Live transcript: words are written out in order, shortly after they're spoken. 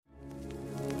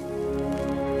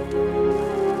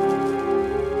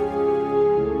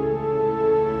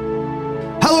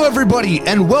everybody,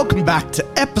 and welcome back to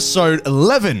episode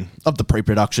 11 of the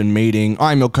pre-production meeting.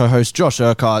 I'm your co-host, Josh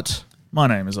Urquhart. My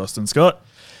name is Austin Scott.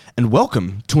 And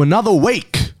welcome to another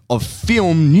week of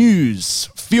film news,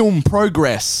 film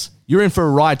progress. You're in for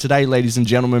a ride today, ladies and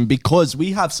gentlemen, because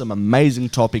we have some amazing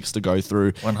topics to go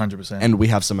through. 100%. And we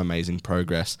have some amazing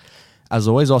progress. As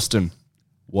always, Austin,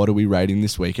 what are we rating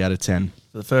this week out of 10?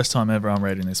 For the first time ever, I'm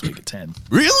rating this week a 10.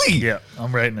 Really? Yeah,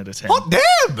 I'm rating it a 10. Hot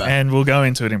damn! And we'll go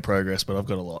into it in progress, but I've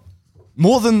got a lot.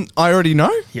 More than I already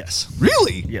know? Yes.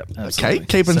 Really? Yep, absolutely. Okay,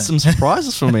 keeping some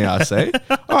surprises for me, I see.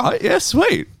 All right, yeah,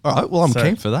 sweet. All right, well, I'm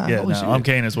keen for that. Yeah, Holy no, shit. I'm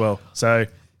keen as well. So,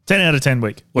 10 out of 10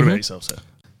 week. What about yourself, sir?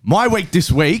 My week this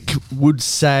week would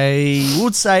say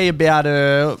about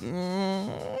we'll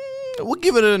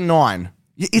give it a 9.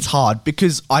 It's hard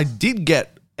because I did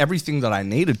get everything that I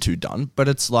needed to done, but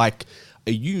it's like,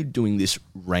 are you doing this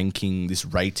ranking, this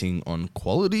rating on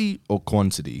quality or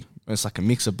quantity? It's like a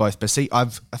mix of both. But see, I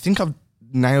think I've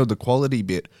nailed the quality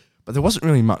bit, but there wasn't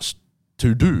really much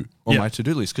to do on my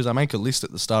to-do list because I make a list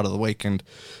at the start of the week and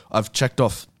I've checked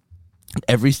off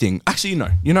everything. Actually,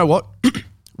 you know what?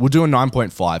 We'll do a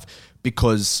 9.5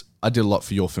 because I did a lot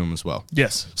for your film as well.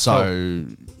 Yes. So,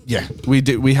 yeah,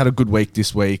 we had a good week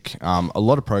this week, a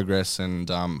lot of progress, and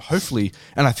hopefully,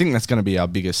 and I think that's going to be our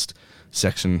biggest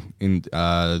section in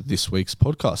this week's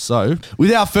podcast. So,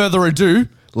 without further ado,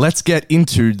 let's get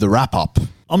into the wrap-up.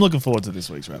 I'm looking forward to this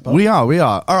week's wrap-up. We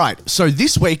are. All right, so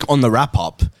this week on the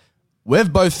wrap-up,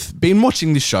 we've both been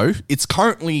watching this show. It's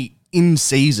currently in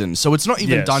season, so it's not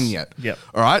even done yet. Yep.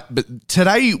 All right, but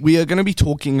today we are going to be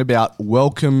talking about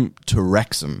Welcome to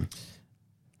Wrexham.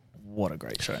 What a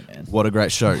great show, man. What a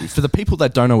great show. For the people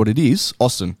that don't know what it is,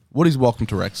 Austin, what is Welcome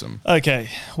to Wrexham? Okay,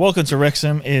 Welcome to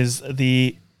Wrexham is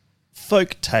the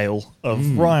folk tale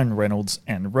of Ryan Reynolds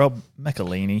and Rob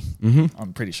McElhenney.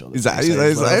 I'm pretty sure Is that's that how you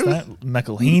his say name?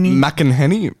 McElhenney.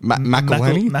 McElhenney?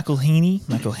 McElhenney?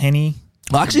 McElhenney.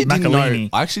 I actually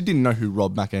McElhenney. didn't know who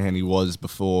Rob McElhenney was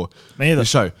before Me either. the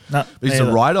show. No, He's me a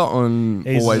either. writer on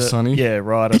Always Sunny. Yeah,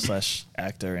 writer /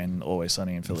 actor in Always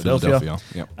Sunny in Philadelphia.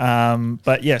 Yep.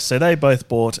 But yeah, so they both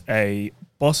bought a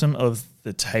bottom of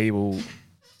the table,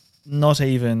 not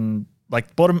even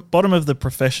like bottom of the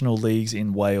professional leagues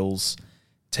in Wales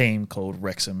team called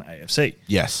Wrexham AFC.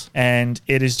 Yes. And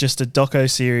it is just a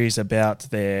doco series about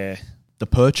the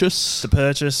purchase,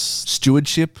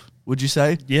 stewardship, would you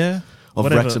say? Yeah. Of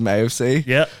whatever. Wrexham AFC.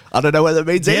 Yeah. I don't know what that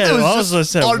means either. Yeah, It I was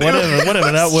just saying, whatever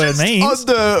that word means. On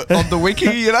the wiki,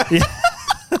 you know?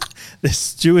 The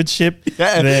stewardship.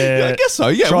 Yeah, I guess so.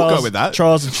 Yeah, we'll go with that.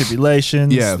 Trials and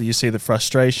tribulations. Yeah. You see the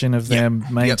frustration of them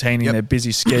maintaining their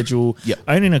busy schedule.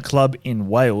 Owning a club in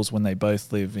Wales when they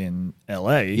both live in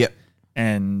LA. Yep.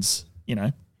 And,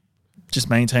 just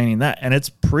maintaining that. And it's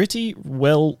pretty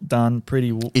well done,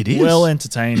 pretty well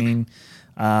entertaining.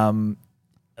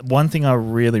 One thing I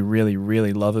really, really,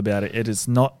 really love about it, it is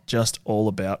not just all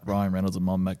about Ryan Reynolds and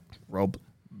Rob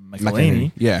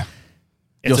McElhenney. Yeah.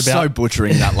 It's You're about so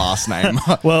butchering that last name.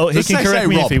 Well, he Just can correct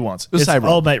me Rob. if he wants. Just It's say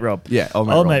Rob. Old Mate Rob. Yeah,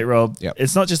 Old Mate Rob. Yep.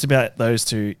 It's not just about those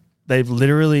two. They've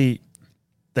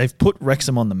put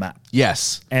Wrexham on the map.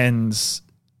 Yes. And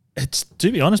it's,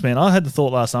 to be honest, man, I had the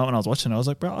thought last night when I was watching it. I was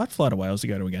like, bro, I'd fly to Wales to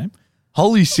go to a game.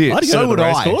 Holy shit. I'd go So to would the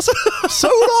race I. course. So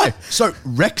would I. So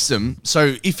Wrexham,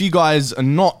 so if you guys are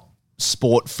not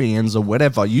sport fans or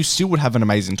whatever, you still would have an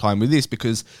amazing time with this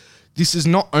because this is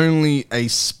not only a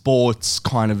sports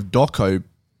kind of doco,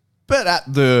 but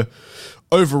at the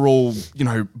overall,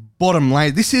 bottom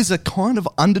line, this is a kind of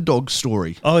underdog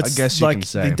story. Oh, it's I guess you like can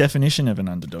say. the definition of an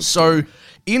underdog. So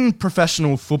in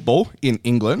professional football in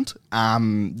England,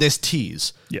 there's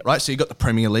tiers, Yep. right? So you got the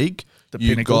Premier League,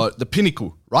 Pinnacle. got the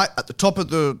Pinnacle, right? At the top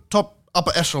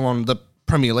upper echelon of the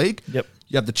Premier League, Yep.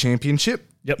 you have the Championship,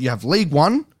 Yep. you have League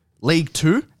One, League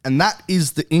Two, and that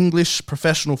is the English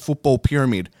professional football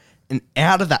pyramid. And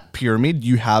out of that pyramid,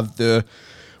 you have the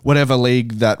whatever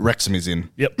league that Wrexham is in.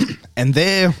 Yep. And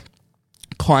they're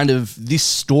kind of this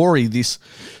story, this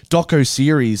doco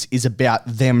series is about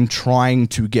them trying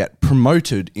to get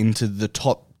promoted into the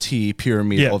top tier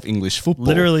pyramid of English football.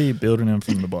 Literally building them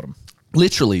from the bottom.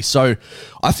 Literally. So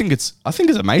I think it's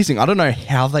amazing. I don't know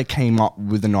how they came up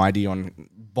with an idea on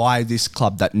buy this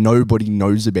club that nobody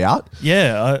knows about.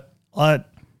 Yeah,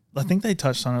 I think they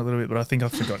touched on it a little bit, but I think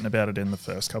I've forgotten about it in the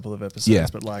first couple of episodes. Yeah.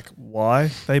 But like why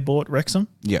they bought Wrexham,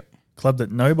 Yep. club that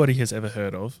nobody has ever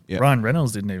heard of. Yeah. Ryan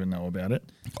Reynolds didn't even know about it.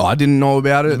 I didn't know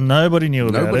about it. Nobody knew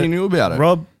about it. Nobody knew about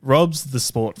it. Rob's the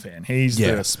sport fan. He's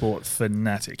the sport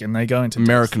fanatic, and they go into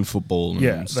American football. And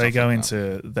Yeah, stuff they go like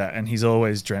into that, and he's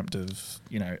always dreamt of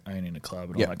owning a club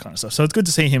and all that kind of stuff. So it's good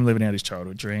to see him living out his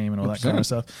childhood dream and all that kind of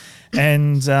stuff.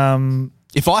 And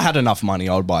If I had enough money,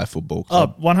 I would buy a football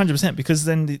club. 100%, because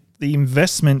then the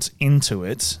investment into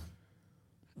it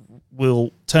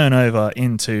will turn over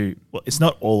into, well, it's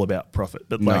not all about profit,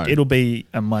 but like it'll be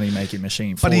a money-making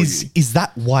machine for you. But is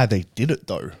that why they did it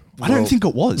though? I don't think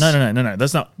it was. No.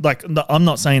 That's not like, I'm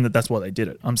not saying that that's why they did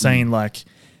it. I'm saying like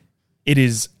it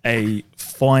is a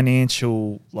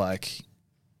financial like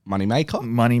money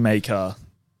maker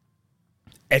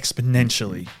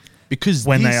exponentially. Because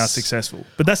when they are successful.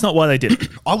 But that's not why they did it.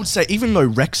 I would say even though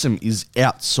Wrexham is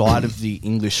outside of the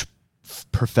English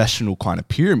professional kind of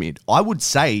pyramid, I would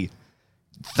say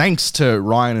thanks to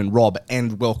Ryan and Rob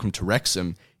and welcome to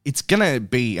Wrexham, it's going to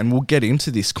be, and we'll get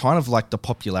into this, kind of like the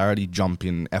popularity jump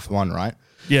in F1, right?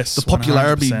 Yes. The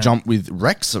popularity 100%. Jump with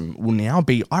Wrexham will now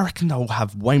be, I reckon they'll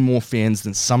have way more fans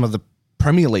than some of the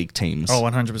Premier League teams. Oh,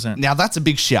 100%. Now that's a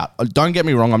big shout. Don't get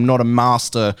me wrong, I'm not a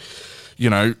master,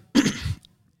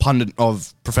 pundit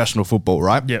of professional football,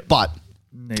 right? Yeah. But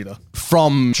neither.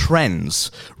 From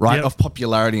trends, right, of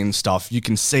popularity and stuff, you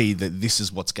can see that this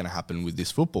is what's going to happen with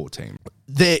this football team.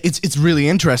 It's really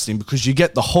interesting because you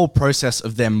get the whole process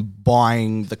of them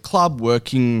buying the club,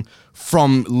 working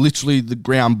from literally the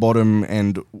ground bottom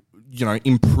and,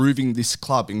 improving this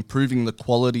club, improving the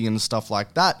quality and stuff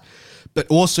like that. But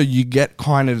also you get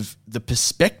kind of the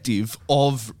perspective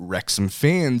of Wrexham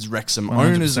fans, Wrexham 100%.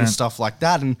 Owners and stuff like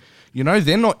that. And,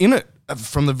 they're not in it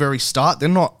from the very start. They're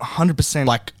not 100%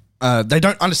 like, they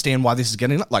don't understand why this is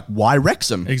getting, like, why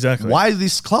Wrexham? Exactly. Why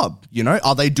this club?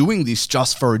 Are they doing this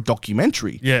just for a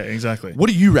documentary? Yeah, exactly. What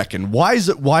do you reckon? Why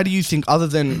do you think, other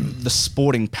than the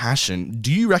sporting passion,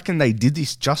 do you reckon they did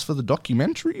this just for the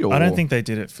documentary? Or? I don't think they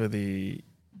did it for the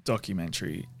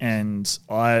documentary. And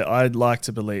I'd like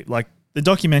to believe, like, the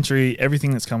documentary,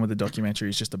 everything that's come with the documentary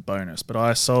is just a bonus. But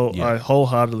I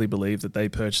wholeheartedly believe that they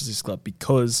purchased this club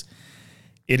because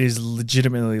it is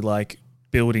legitimately like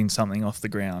building something off the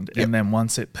ground. Yep. And then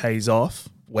once it pays off,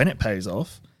 when it pays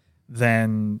off,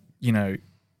 then,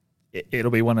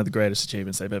 it'll be one of the greatest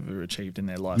achievements they've ever achieved in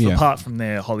their life, apart from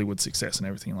their Hollywood success and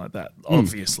everything like that,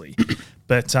 obviously.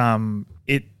 But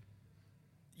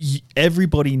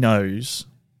everybody knows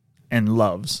and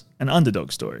loves an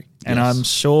underdog story. And I'm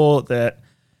sure that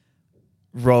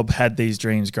Rob had these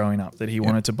dreams growing up, that he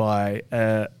wanted to buy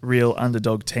a real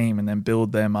underdog team and then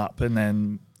build them up. And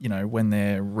then, when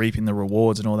they're reaping the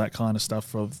rewards and all that kind of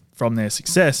stuff from their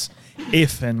success,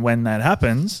 if and when that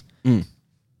happens,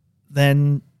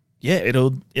 then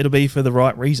it'll be for the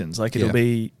right reasons. Like it'll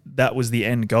be, that was the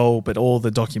end goal, but all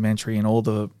the documentary and all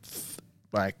the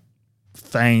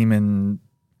fame and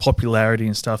popularity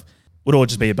and stuff would all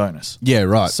just be a bonus. Yeah,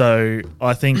 right. So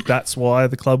I think that's why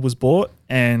the club was bought,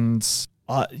 and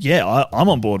I'm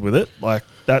on board with it. Like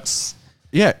that's...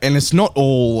 Yeah, and it's not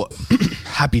all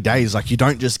happy days. Like you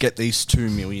don't just get these two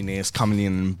millionaires coming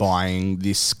in and buying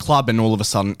this club and all of a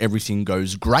sudden everything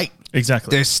goes great.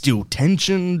 Exactly. There's still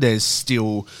tension. There's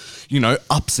still,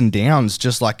 ups and downs,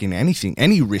 just like in anything,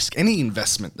 any risk, any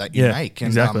investment that you make. And,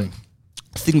 exactly.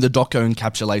 I think the doco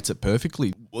encapsulates it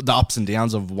perfectly. The ups and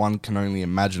downs of one can only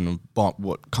imagine of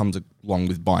what comes along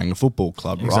with buying a football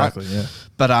club, right? Exactly, yeah.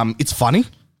 But it's funny.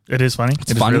 It is funny.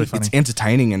 It's funny. Really funny. It's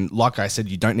entertaining. And like I said,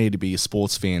 you don't need to be a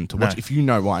sports fan to watch. No. If you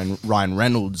know Ryan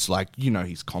Reynolds,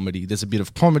 his comedy, there's a bit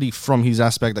of comedy from his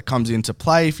aspect that comes into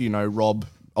play. If you know Rob,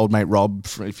 old mate Rob,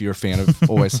 if you're a fan of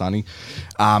Always Sunny.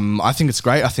 I think it's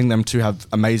great. I think them two have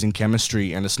amazing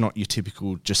chemistry, and it's not your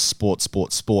typical just sport.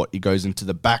 It goes into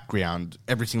the background,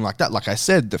 everything like that. Like I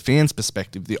said, the fans'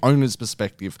 perspective, the owner's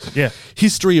perspective,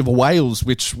 history of Wales,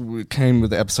 which came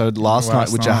with the episode last night,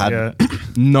 which I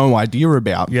had no idea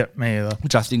about. Yep, me either.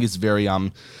 Which I think is very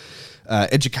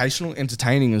educational,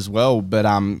 entertaining as well. But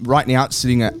right now it's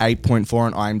sitting at 8.4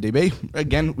 on IMDb.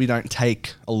 Again, we don't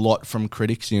take a lot from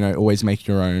critics. Always make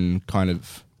your own kind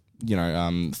of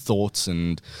thoughts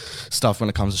and stuff when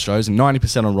it comes to shows. And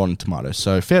 90% on Rotten Tomatoes.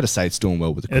 So fair to say it's doing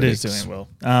well with the critics. It is doing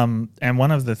well. And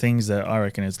one of the things that I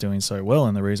reckon it's doing so well,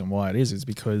 and the reason why it is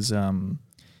because a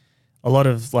lot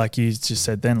of, like you just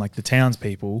said then, like the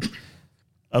townspeople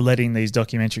are letting these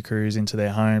documentary crews into their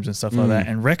homes and stuff like that.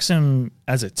 And Wrexham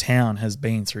as a town has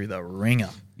been through the ringer.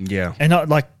 Yeah. And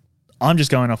I'm just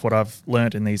going off what I've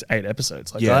learned in these 8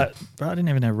 episodes. I didn't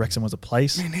even know Wrexham was a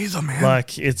place. Me neither, man.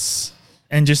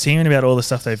 And just hearing about all the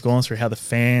stuff they've gone through, how the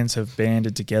fans have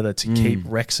banded together to keep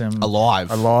Wrexham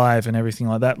alive and everything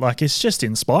like that. Like, it's just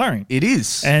inspiring. It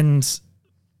is. And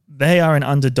they are an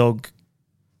underdog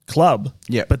club,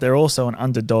 but they're also an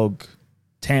underdog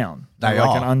town. They are.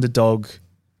 Like an underdog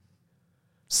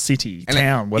city,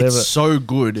 town, whatever. It's so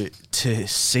good to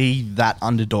see that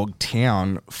underdog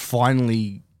town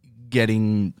finally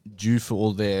getting due for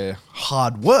all their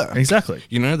hard work. Exactly.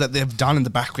 You know, that they've done in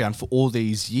the background for all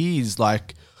these years.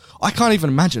 Like, I can't even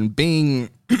imagine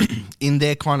being in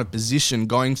their kind of position,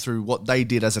 going through what they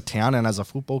did as a town and as a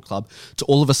football club, to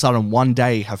all of a sudden one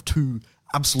day have two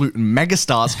absolute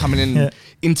megastars coming in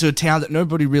into a town that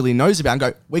nobody really knows about and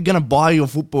go, we're going to buy your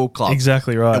football club.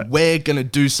 Exactly right. And we're going to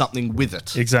do something with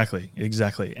it. Exactly.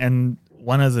 And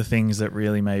one of the things that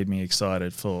really made me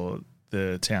excited for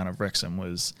the town of Wrexham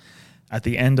was at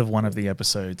the end of one of the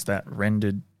episodes, that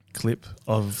rendered clip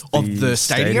of the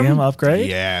stadium upgrade.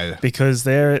 Yeah. Because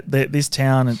this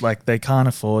town, like, they can't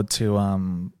afford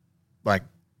to, like,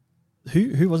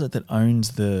 who was it that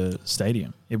owns the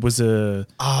stadium? It was I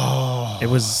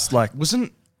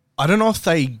don't know if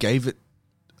they gave it,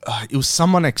 it was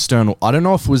someone external. I don't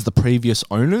know if it was the previous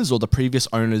owners or the previous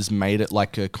owners made it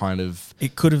like a kind of...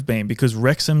 It could have been, because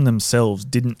Wrexham themselves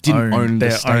didn't own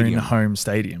their own home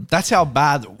stadium. That's how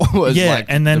bad it was. Yeah, like,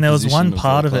 and then there was one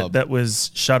part of it that was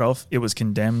shut off. It was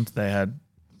condemned. They had,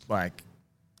 like,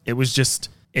 it was just...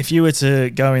 If you were to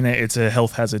go in there, it's a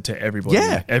health hazard to everybody.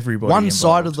 Yeah. Everybody one involved.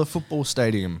 side of the football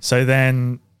stadium. So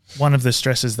then one of the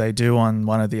stresses they do on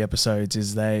one of the episodes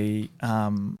is they,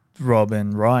 Rob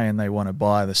and Ryan, they want to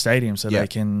buy the stadium so they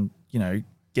can, you know,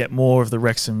 get more of the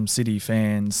Wrexham City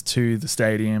fans to the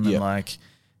stadium and, like,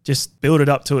 just build it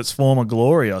up to its former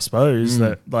glory, I suppose,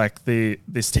 that, like,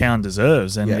 this town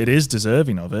deserves, and it is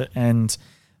deserving of it. And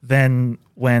then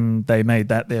when they made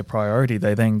that their priority,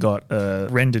 they then got a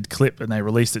rendered clip and they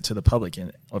released it to the public,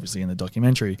 and obviously in the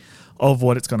documentary, of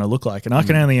what it's going to thinking. And I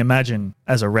can only imagine,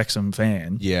 as a Wrexham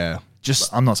fan,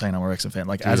 I'm not saying I'm a Wrexham fan,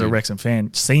 like, as a Wrexham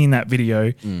fan, seeing that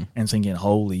video and thinking,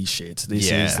 holy shit,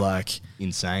 this is, like,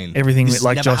 insane. Everything, this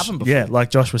like never Josh, happened before. like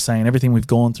Josh was saying, everything we've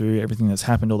gone through, everything that's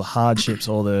happened, all the hardships,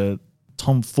 all the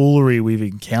tomfoolery we've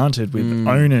encountered with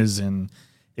owners and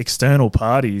external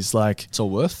parties, like, it's all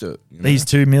worth it. You know? These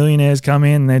two millionaires come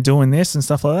in, they're doing this and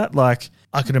stuff like that. Like,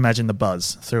 I could imagine the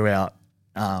buzz throughout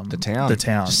the town.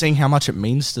 Just seeing how much it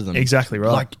means to them. Exactly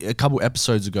right. Like, a couple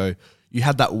episodes ago, you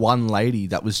had that one lady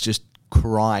that was just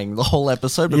crying the whole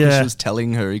episode because she was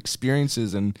telling her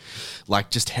experiences and,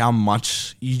 like, just how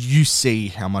much you see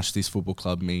how much this football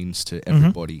club means to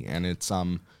everybody. And it's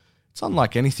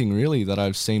unlike anything really that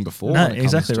I've seen before. No, when it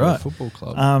comes exactly to right. a football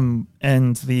club.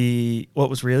 And what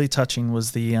was really touching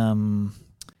was the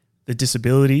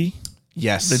disability.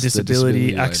 Yes, the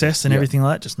disability access and everything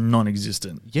like that, just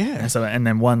non-existent. Yeah. And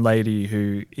then one lady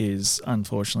who is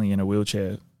unfortunately in a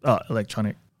wheelchair,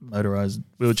 electronic motorized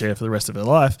wheelchair for the rest of her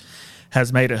life,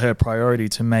 has made it her priority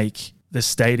to make the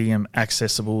stadium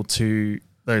accessible to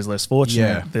those less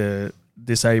fortunate, the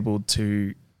disabled,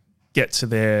 to get to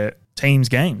their teams'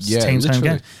 games, teams'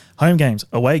 home games,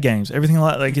 away games, everything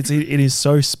like that. Like, it is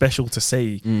so special to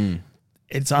see.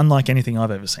 It's unlike anything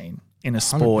I've ever seen in a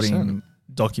sporting 100%.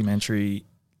 Documentary,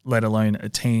 let alone a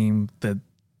team. The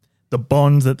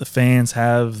bond that the fans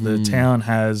have, the town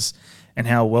has, and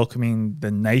how welcoming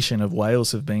the nation of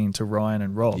Wales have been to Ryan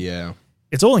and Rob. Yeah.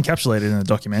 It's all encapsulated in the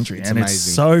documentary, and amazing. It's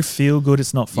so feel good.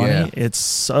 It's not funny. Yeah. It's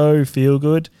so feel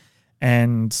good,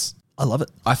 and I love it.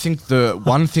 I think the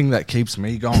one thing that keeps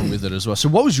me going with it as well. So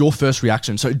what was your first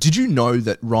reaction? So did you know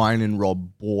that Ryan and Rob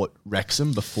bought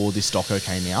Wrexham before this doco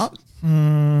came out?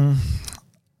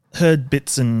 Heard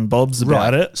bits and bobs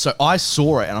about it. So I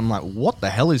saw it and I'm like, what the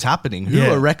hell is happening? Who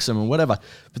are Wrexham and whatever?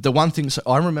 But the one thing, so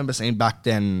I remember seeing back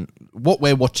then, what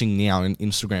we're watching now in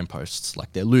Instagram posts,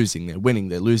 like they're losing, they're winning,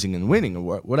 they're losing and winning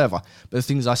or whatever. But the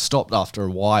thing is, I stopped after a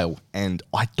while and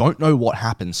I don't know what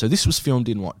happened. So this was filmed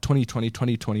in 2020,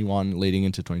 2021, leading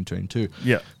into 2022.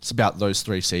 Yeah. It's about those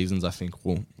 3 seasons, I think,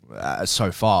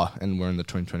 so far. And we're in the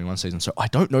 2021 season. So I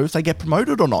don't know if they get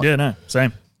promoted or not. Yeah, no,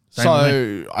 same.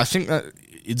 So I think that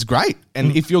it's great.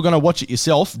 And if you're going to watch it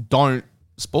yourself, don't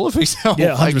spoil it for yourself.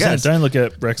 Yeah, 100%. I guess. Don't look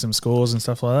at Wrexham scores and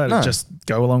stuff like that. No. Just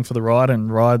go along for the ride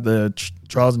and ride the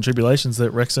trials and tribulations that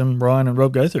Wrexham, Ryan and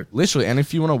Rob go through. Literally. And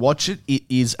if you want to watch it, it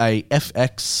is a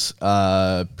FX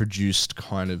produced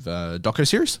kind of doco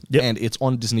series. Yep. And it's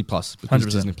on Disney Plus. Because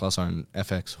 100%. Disney Plus own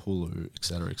FX, Hulu,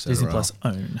 etc. Disney Plus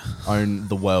own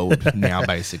the world now,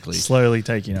 basically. Slowly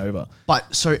taking over.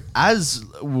 But so as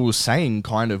we were saying,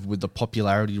 kind of with the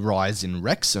popularity rise in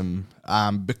Wrexham,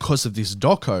 because of this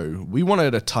doco, we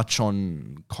wanted to touch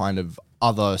on kind of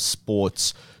other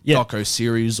sports doco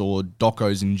series or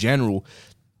docos in general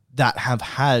that have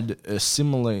had a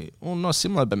similar, or not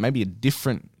similar, but maybe a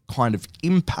different kind of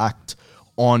impact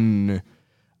on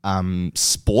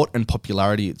sport and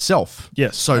popularity itself.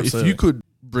 Yes, So absolutely. if you could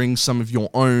bring some of your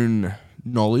own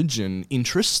knowledge and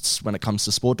interests when it comes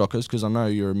to sport docos, because I know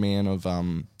you're a man of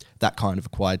that kind of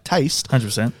acquired taste.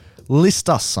 100%. list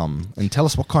us some and tell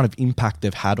us what kind of impact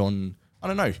they've had on, I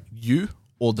don't know, you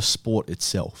or the sport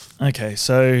itself. Okay,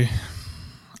 so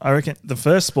I reckon the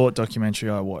first sport documentary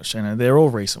I watched, and they're all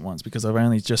recent ones because I've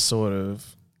only just sort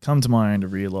of come to my own to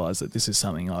realise that this is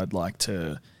something I'd like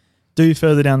to do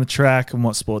further down the track, and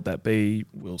what sport that be,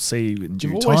 we'll see in due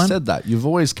time. You've always said that. You've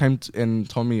always came and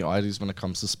told me ideas when it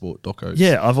comes to sport docos.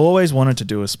 Yeah, I've always wanted to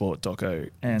do a sport doco.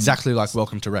 And exactly like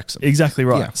Welcome to Wrexham. Exactly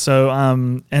right. Yeah. So,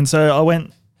 and so I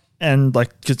went and like,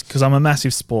 because I'm a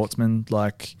massive sportsman,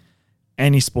 like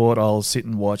any sport I'll sit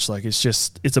and watch. Like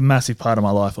it's a massive part of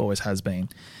my life, always has been.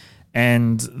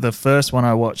 And the first one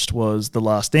I watched was The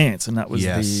Last Dance, and that was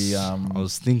I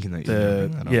was thinking that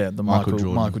the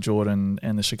Michael Jordan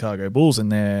and the Chicago Bulls in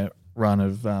their run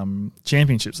of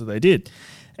championships that they did.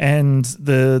 And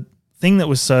the thing that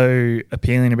was so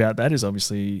appealing about that is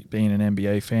obviously being an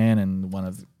NBA fan and one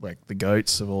of like the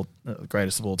GOATs of all,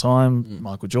 greatest of all time,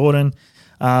 Michael Jordan.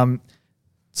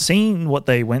 Seeing what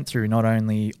they went through, not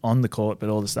only on the court, but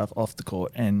all the stuff off the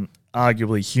court, and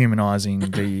arguably humanizing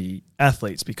the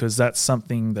athletes, because that's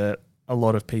something that a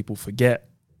lot of people forget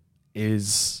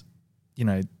is, you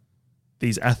know,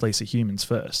 these athletes are humans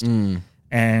first.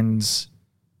 And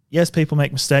yes, people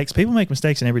make mistakes. People make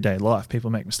mistakes in everyday life. People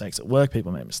make mistakes at work.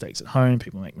 People make mistakes at home.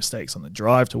 People make mistakes on the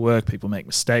drive to work. People make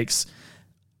mistakes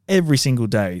every single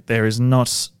day. There is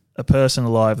not a person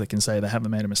alive that can say they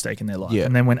haven't made a mistake in their life. Yeah.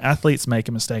 And then when athletes make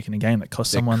a mistake in a game that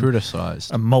costs someone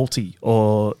criticized, a multi,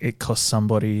 or it costs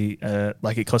somebody,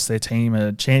 like it costs their team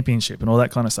a championship and all that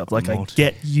kind of stuff. Like, I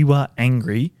get you are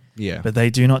angry, but they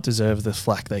do not deserve the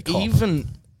flack they cop. Even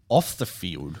off the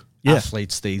field,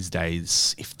 athletes these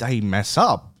days, if they mess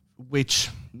up, which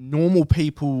normal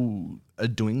people are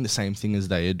doing the same thing as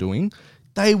they are doing,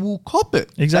 they will cop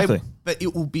it. Exactly. But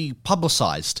it will be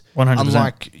publicized. 100%.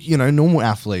 Unlike, you know, normal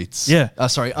athletes.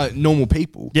 Normal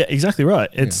people. Yeah, exactly right.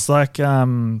 It's like,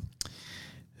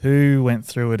 who went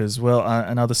through it as well?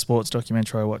 Another sports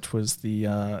documentary I watched was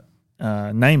the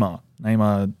Neymar.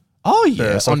 Oh,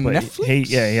 yeah, on Netflix?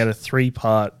 He had a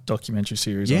 3-part documentary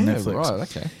series on Netflix. Right,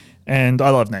 okay. And I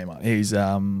love Neymar. He's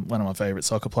one of my favourite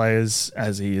soccer players,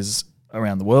 as he is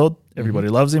around the world. Everybody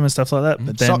loves him and stuff like that.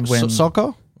 But then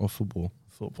soccer or football?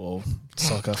 Football,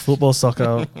 soccer,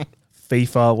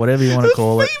 FIFA, whatever you want to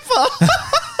call it.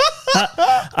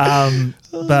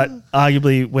 But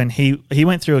arguably, when he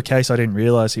went through a case I didn't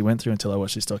realize he went through until I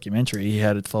watched this documentary. He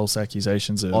had false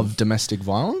accusations of domestic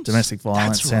violence.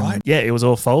 That's right. And it was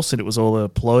all false, and it was all a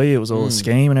ploy, it was all a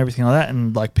scheme and everything like that.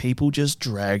 And like, people just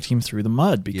dragged him through the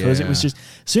mud because it was just,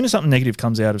 as soon as something negative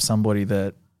comes out of somebody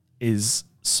that is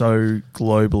so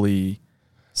globally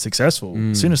successful,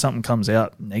 as soon as something comes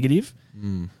out negative,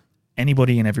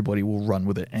 anybody and everybody will run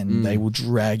with it, and they will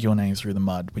drag your name through the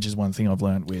mud, which is one thing I've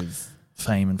learned with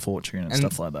fame and fortune and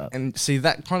stuff like that. And see,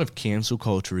 that kind of cancel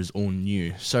culture is all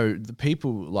new. So the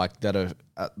people like that are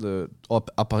at the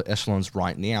upper echelons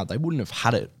right now, they wouldn't have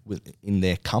had it in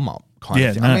their come up kind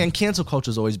of thing. I mean, cancel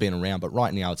culture's always been around, but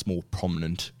right now it's more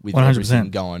prominent with 100%.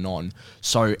 Everything going on.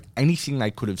 So anything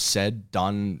they could have said,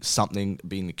 done, something,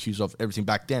 being accused of, everything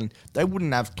back then, they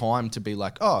wouldn't have time to be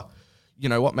like, oh, you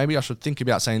know what, maybe I should think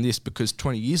about saying this, because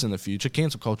 20 years in the future,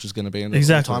 cancel culture is going to be an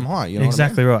all-time high. You know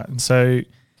exactly what I mean? Right. And so,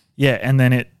 and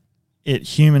then it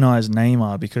humanized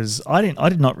Neymar, because I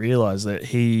did not realize that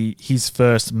his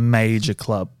first major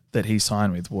club that he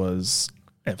signed with was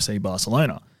FC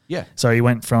Barcelona. Yeah. So he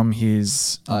went from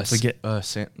his not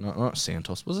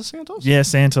Santos. Was it Santos? Yeah,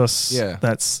 Santos. Yeah.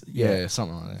 That's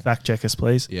something like that. Fact check us,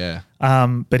 please. Yeah.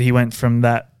 But he went from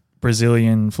that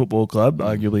Brazilian football club,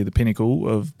 arguably the pinnacle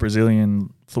of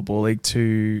Brazilian football league,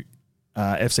 to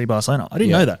FC Barcelona. I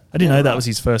didn't know that. I didn't know that was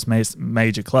his first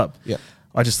major club. Yeah.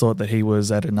 I just thought that he was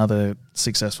at another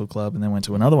successful club and then went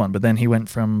to another one. But then he went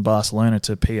from Barcelona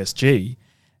to PSG,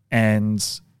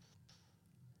 and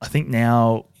I think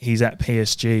now he's at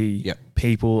PSG. Yep.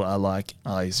 People are like,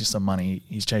 oh, he's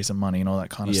chasing money and all that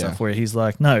kind of stuff. Where he's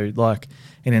like, no, like,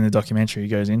 and in the documentary he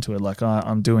goes into it like,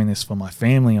 I'm doing this for my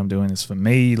family. I'm doing this for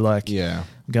me. Like, I'm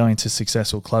going to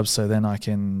successful clubs so then I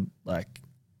can like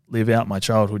live out my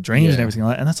childhood dreams and everything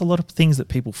like that. And that's a lot of things that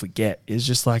people forget. Is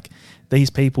just like, these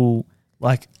people,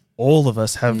 like, all of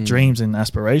us have dreams and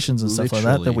aspirations and stuff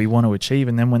like that we want to achieve.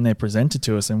 And then when they're presented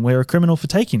to us, and we're a criminal for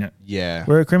taking it. Yeah.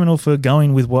 We're a criminal for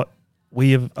going with what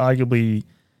we have arguably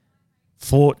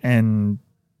fought and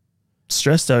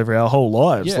stressed over our whole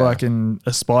lives, and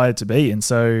aspired to be. And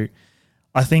so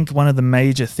I think one of the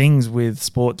major things with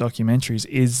sport documentaries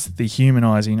is the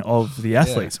humanizing of the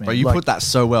athletes, man. But you put that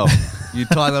so well. You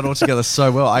tie that all together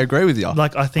so well. I agree with you.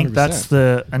 Like, I think 100%. That's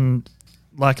and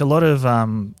like a lot of,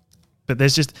 but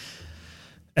there's just,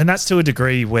 And that's to a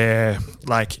degree where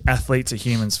like athletes are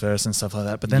humans first and stuff like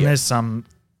that. But then there's some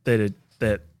that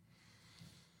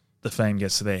the fame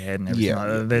gets to their head and everything like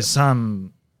that. There's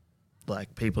some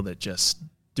like people that just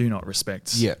do not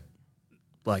respect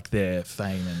like their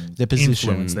fame and their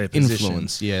position, their position,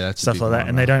 that's stuff like that.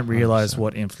 And they don't realize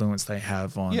what influence they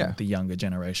have on the younger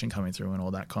generation coming through and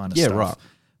all that kind of stuff. Right.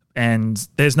 And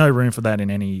there's no room for that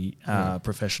in any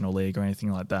professional league or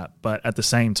anything like that. But at the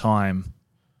same time,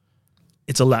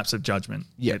 it's a lapse of judgment.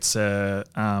 Yeah. It's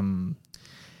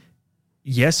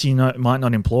yes, it might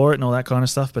not implore it and all that kind of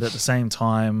stuff, but at the same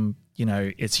time,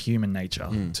 it's human nature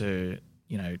to,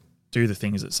 do the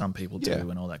things that some people do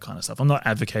and all that kind of stuff. I'm not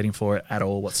advocating for it at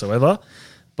all whatsoever,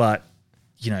 but,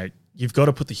 you've got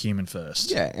to put the human first.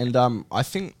 Yeah, and I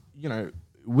think,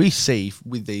 we see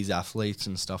with these athletes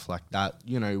and stuff like that,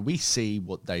 we see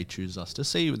what they choose us to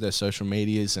see with their social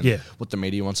medias and what the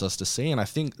media wants us to see. And I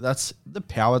think that's the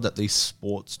power that these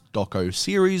sports doco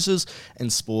series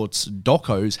and sports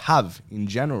docos have in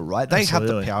general, right? They have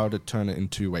the power to turn it in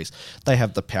two ways. They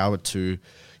have the power to,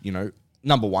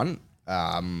 number one,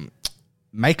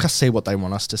 make us see what they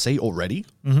want us to see already,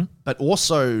 but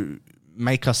also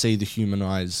make us see the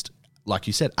humanized, like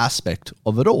you said, aspect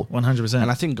of it all. 100%.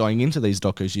 And I think going into these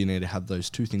docos, you need to have those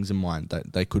two things in mind,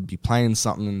 that they could be playing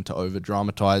something to over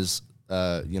dramatize,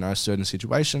 a certain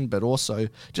situation, but also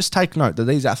just take note that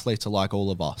these athletes are like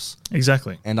all of us.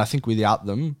 Exactly. And I think without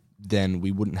them, then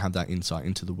we wouldn't have that insight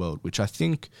into the world, which I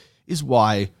think is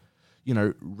why,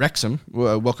 Wrexham,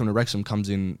 Welcome to Wrexham comes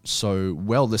in so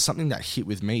well. There's something that hit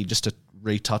with me, just to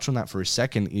retouch on that for a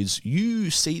second, is you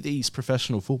see these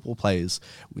professional football players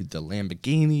with the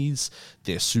Lamborghinis,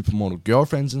 their supermodel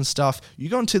girlfriends and stuff. You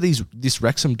go into this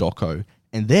Wrexham doco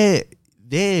and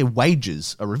their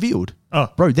wages are revealed.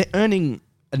 Oh, bro, they're earning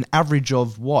an average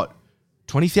of what,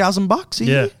 $20,000 a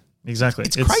year? Yeah, exactly.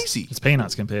 It's crazy. It's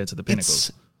peanuts compared to the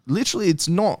pinnacles. It's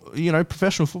not,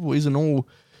 professional football isn't all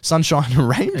sunshine and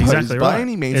rainbows by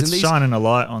any means. It's shining a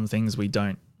light on things we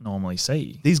don't normally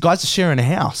see. These guys are sharing a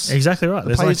house. Exactly right.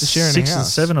 There's like 6 or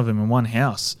house. 7 of them in one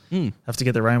house. Have to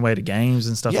get their own way to games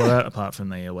and stuff like that, apart from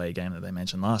the away game that they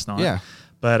mentioned last night. Yeah.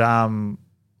 But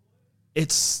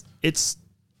it's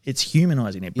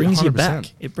humanizing. It brings you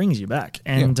back. It brings you back.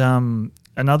 And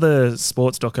another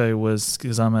sports doco was,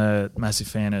 because I'm a massive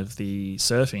fan of the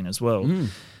surfing as well.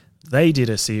 They did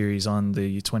a series on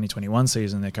the 2021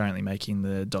 season. They're currently making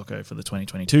the doco for the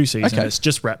 2022 season. Okay. It's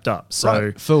just wrapped up.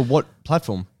 So for what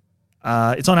platform?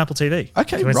 It's on Apple TV.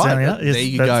 Okay, right. There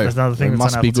you go. That's another thing. It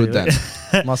must be good then.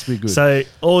 Must be good. So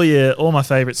all my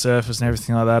favorite surfers and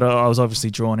everything like that, I was obviously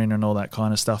drawn in and all that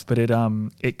kind of stuff. But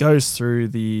it goes through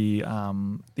the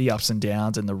ups and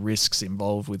downs and the risks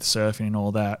involved with surfing and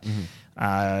all that.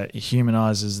 It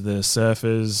humanizes the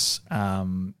surfers.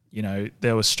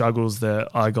 There were struggles that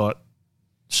I got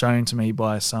shown to me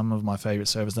by some of my favorite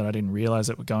surfers that I didn't realize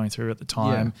that were going through at the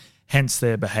time, hence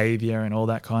their behavior and all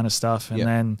that kind of stuff. And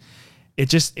then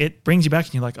it brings you back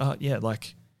and you're like, oh yeah,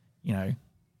 like,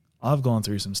 I've gone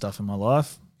through some stuff in my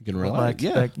life. You can relate.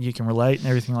 Like you can relate and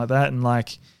everything like that. And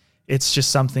like, it's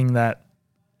just something that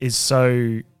is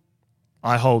so,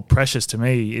 I hold precious to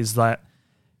me, is that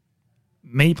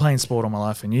me playing sport all my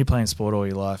life and you playing sport all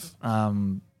your life,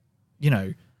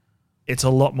 it's a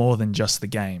lot more than just the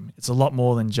game. It's a lot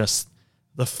more than just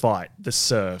the fight, the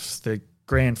surf, the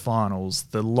grand finals,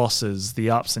 the losses, the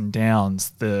ups and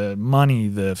downs, the money,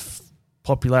 the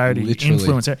popularity,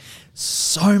 influence.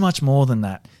 So much more than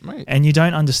that. Right. And you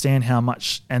don't understand how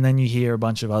much. And then you hear a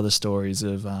bunch of other stories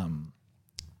of, how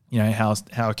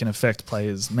it can affect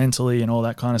players mentally and all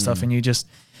that kind of stuff. And you just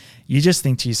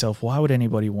think to yourself, why would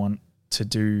anybody want to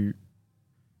do?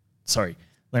 Sorry,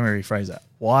 let me rephrase that.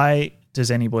 Why does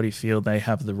anybody feel they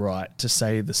have the right to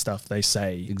say the stuff they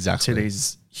say to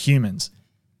these humans?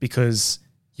 Because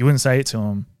you wouldn't say it to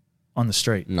them on the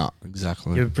street. No,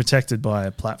 exactly. You're protected by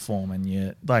a platform, and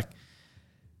you're like,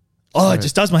 it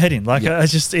just does my head in. Like, I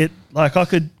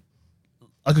could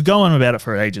go on about it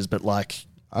for ages, but like,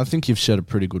 I think you've shed a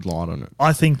pretty good light on it.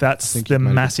 I think that's the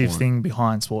massive thing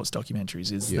behind sports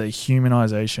documentaries is the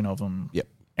humanization of them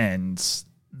and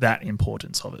that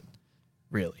importance of it.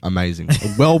 Really. Amazing.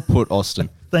 Well put, Austin.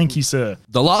 Thank you, sir.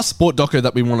 The last sport doco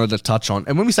that we wanted to touch on,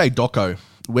 and when we say doco,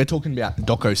 we're talking about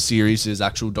doco series,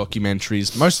 actual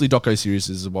documentaries. Mostly doco series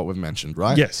is what we've mentioned,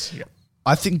 right? Yes. Yeah.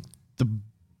 I think the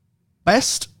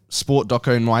best sport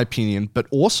doco, in my opinion, but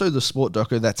also the sport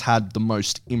doco that's had the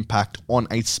most impact on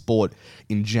a sport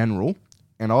in general,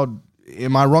 and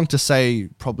am I wrong to say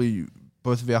probably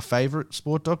both of our favorite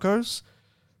sport docos?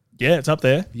 Yeah, it's up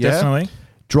there. Yeah. Definitely.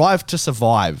 Drive to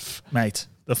Survive. Mate,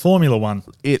 the Formula One.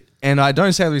 And I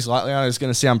don't say this lightly. I know it's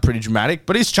going to sound pretty dramatic,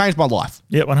 but it's changed my life.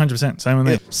 Yeah, 100%. Same with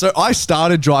me. So I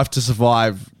started Drive to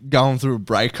Survive going through a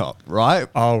breakup, right?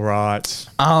 Oh, right.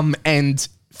 And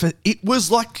it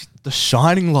was like the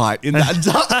shining light in that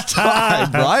dark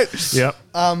time, right? Yep.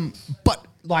 But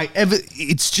like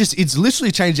it's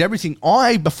literally changed everything.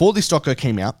 Before this doco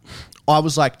came out, I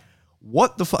was like,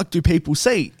 what the fuck do people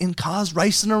see in cars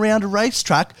racing around a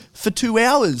racetrack for 2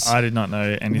 hours? I did not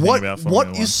know anything about Formula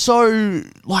 1. What is so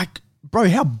like, bro,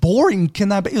 how boring can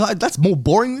that be? Like, that's more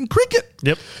boring than cricket.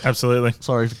 Yep, absolutely.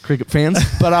 Sorry for cricket fans,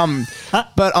 but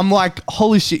but I'm like,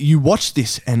 holy shit, you watch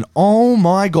this and oh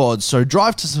my God. So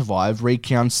Drive to Survive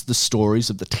recounts the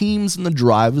stories of the teams and the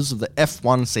drivers of the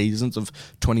F1 seasons of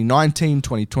 2019,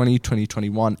 2020,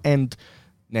 2021 and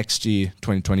next year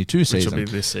 2022 season. Which will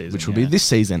be this season. Which will be this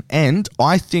season. And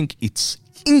I think it's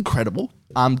incredible.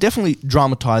 Definitely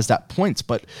dramatized at points,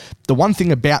 but the one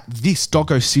thing about this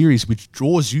doco series which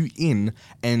draws you in,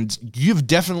 and you've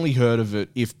definitely heard of it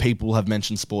if people have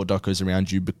mentioned sport docos around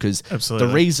you, because Absolutely.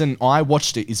 the reason I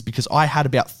watched it is because I had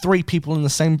about 3 people in the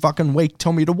same fucking week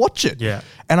tell me to watch it. Yeah.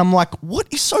 And I'm like, what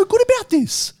is so good about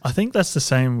this? I think that's the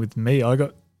same with me. I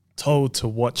got told to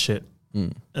watch it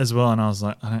as well, and I was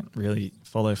like, I don't really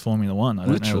follow Formula One. I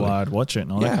don't know why I'd watch it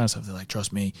and all that kind of stuff. They're like,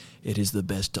 trust me, it is the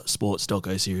best sports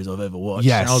doco series I've ever watched.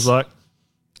 Yes. And I was like,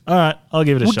 all right, I'll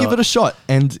give it a shot. We'll give it a shot.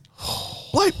 And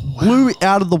like blew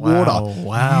out of the water.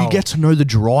 Wow. You get to know the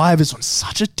drivers on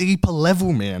such a deeper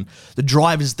level, man. The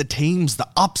drivers, the teams, the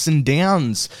ups and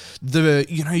downs.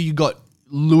 You got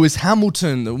Lewis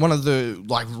Hamilton, one of the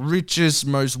like richest,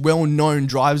 most well-known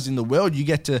drivers in the world. You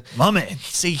get to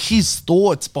see his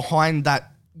thoughts behind that,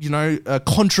 a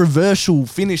controversial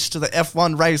finish to the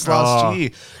F1 race last year.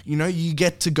 You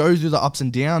get to go through the ups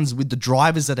and downs with the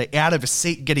drivers that are out of a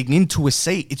seat, getting into a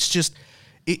seat. It's just,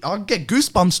 I get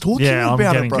goosebumps talking about it, bro. Yeah,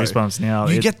 I'm getting goosebumps now.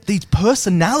 You get these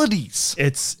personalities.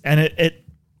 It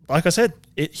like I said,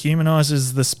 it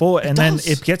humanizes the sport, and then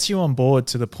it gets you on board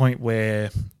to the point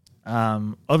where,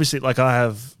 obviously, like I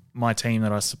have my team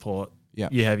that I support. Yeah.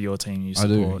 You have your team you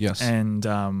support. I do, yes.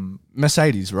 And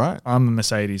Mercedes, right? I'm a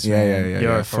Mercedes fan.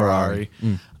 You're a Ferrari.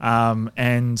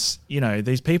 And,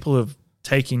 these people have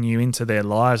taken you into their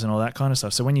lives and all that kind of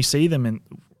stuff. So when you see them in,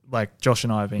 like Josh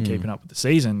and I have been keeping up with the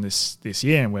season this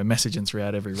year, and we're messaging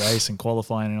throughout every race and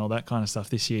qualifying and all that kind of stuff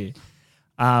this year,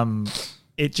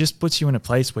 it just puts you in a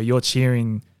place where you're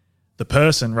cheering the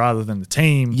person rather than the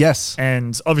team. Yes.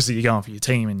 And obviously you're going for your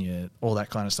team and all that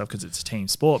kind of stuff because it's a team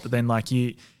sport. But then like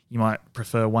you might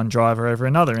prefer one driver over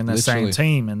another in the same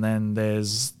team, and then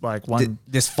there's like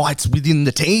there's fights within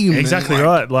the team. Exactly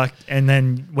right. Like, and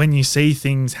then when you see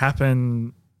things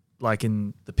happen, like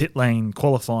in the pit lane,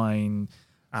 qualifying,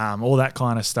 all that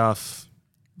kind of stuff,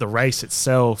 the race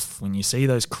itself, when you see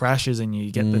those crashes and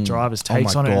you get the drivers'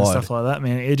 takes on it and stuff like that,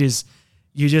 man, it is,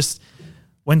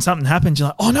 when something happens, you're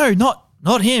like, oh no,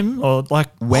 not him, or like,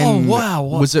 oh wow,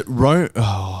 what? Was it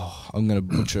I'm going to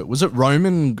butcher it. Was it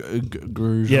Roman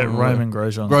Grosjean? Yeah, Roman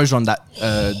Grosjean. Grosjean, that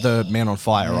the man on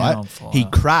fire, right? On fire. He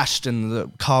crashed and the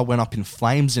car went up in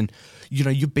flames. And,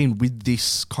 you've been with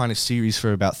this kind of series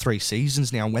for about 3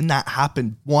 seasons now. When that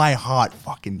happened, my heart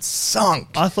fucking sunk.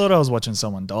 I thought I was watching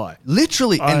someone die.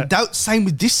 Literally. And that same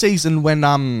with this season when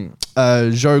Zhou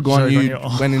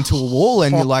Guanyu went into a wall,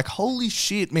 and you're like, holy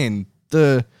shit, man.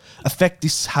 The effect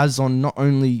this has on not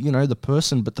only, the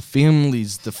person, but the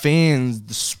families, the fans,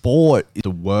 the sport, the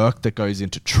work that goes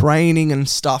into training and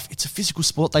stuff. It's a physical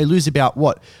sport. They lose about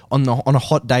on a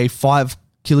hot day, 5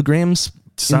 kilograms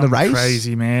in the race.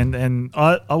 Crazy, man. And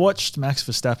I watched Max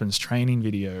Verstappen's training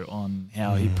video on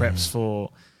how he preps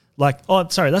for,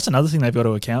 that's another thing they've got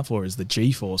to account for is the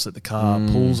G-force that the car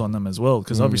pulls on them as well.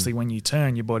 Because obviously when you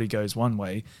turn, your body goes one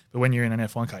way, but when you're in an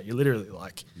F1 car, you're literally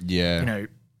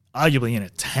arguably in a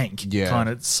tank, kind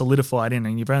of solidified in,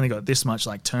 and you've only got this much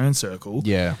like turn circle.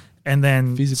 Yeah. And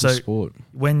then physical sport.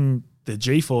 When the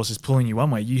G-force is pulling you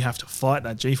one way, you have to fight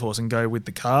that G-force and go with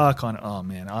the car kind of, oh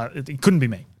man, it couldn't be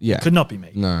me. Yeah. It could not be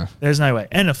me. No. There's no way.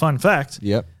 And a fun fact.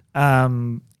 Yep.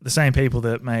 The same people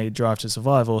that made Drive to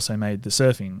Survive also made the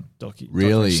surfing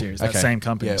docu series. That same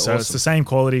company. Yeah, so awesome. It's the same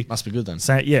quality. Must be good then.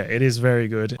 It is very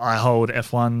good. I hold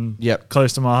F1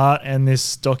 close to my heart, and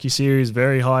this docu-series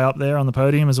very high up there on the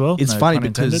podium as well. It's funny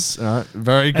because...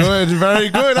 very good, very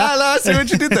good. I see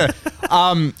what you did there.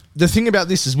 The thing about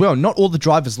this as well, not all the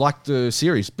drivers like the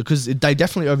series because they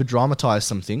definitely over-dramatize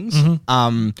some things.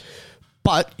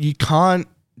 But you can't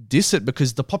diss it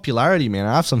because the popularity, man.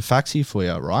 I have some facts here for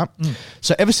you, right?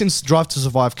 So ever since Drive to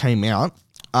Survive came out,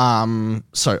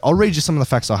 So I'll read you some of the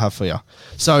facts I have for you.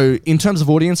 So in terms of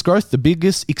audience growth, the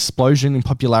biggest explosion in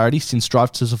popularity since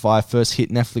Drive to Survive first hit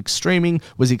Netflix streaming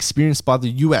was experienced by the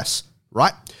US,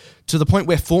 right? To the point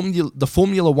where the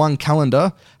Formula One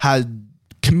calendar had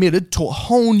committed to a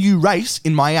whole new race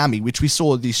in Miami, which we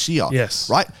saw this year. Yes.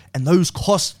 Right? And those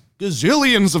cost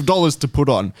gazillions of dollars to put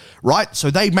on, right? So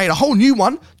they made a whole new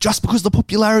one just because the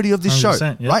popularity of this show,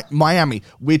 yeah. right? Miami,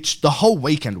 which the whole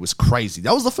weekend was crazy.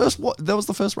 That was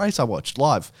the first race I watched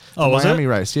live. Oh, was Miami it?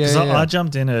 race. Yeah. I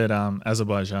jumped in at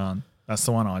Azerbaijan. That's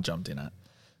the one I jumped in at.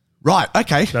 Right.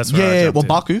 Okay. That's where I jumped in.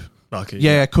 Baku. Baku.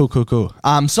 Yeah, cool.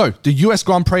 So the US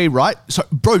Grand Prix, right? So,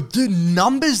 bro, the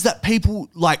numbers that people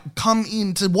like come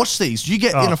in to watch these, you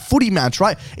get in a footy match,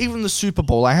 right? Even the Super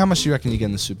Bowl, like how much do you reckon you get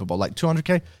in the Super Bowl? Like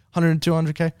 200K, 100,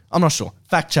 200K? I'm not sure.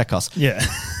 Fact check us. Yeah.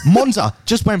 Monza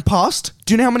just went past.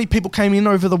 Do you know how many people came in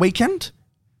over the weekend?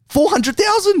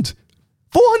 400,000.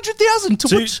 400,000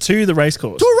 to the race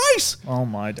course. To a race. Oh,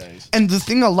 my days. And the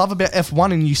thing I love about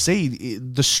F1, and you see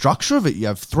the structure of it, you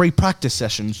have 3 practice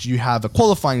sessions, you have a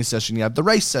qualifying session, you have the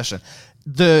race session.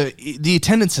 The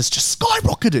attendance has just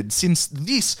skyrocketed since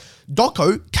this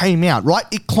doco came out, right?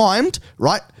 It climbed,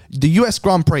 right? The US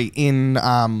Grand Prix in,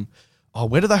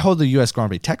 where do they hold the US Grand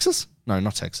Prix? Texas? No,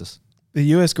 not Texas. The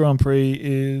US Grand Prix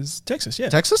is Texas, yeah.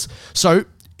 Texas? So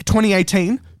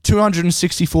 2018,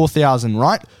 264,000,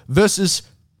 right? Versus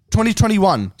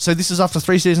 2021. So this is after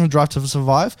 3 seasons of Drive to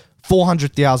Survive,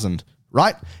 400,000,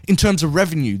 right? In terms of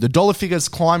revenue, the dollar figures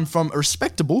climbed from a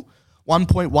respectable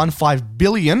 1.15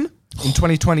 billion in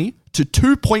 2020 to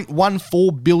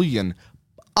 2.14 billion,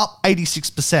 up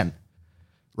 86%,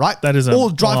 right? That is all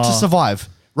Drive to Survive,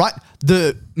 right?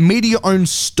 The media-owned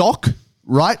stock,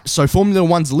 right? So Formula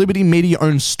One's Liberty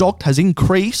media-owned stock has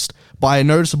increased by a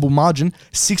noticeable margin,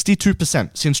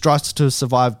 62% since Drive to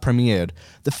Survive premiered.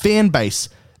 The fan base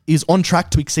is on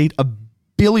track to exceed 1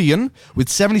 billion, with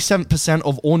 77%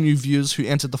 of all new viewers who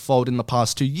entered the fold in the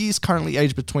past 2 years currently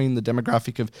aged between the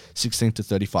demographic of 16 to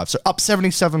 35. So up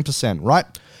 77%, right?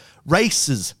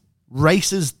 Races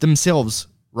themselves,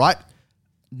 right?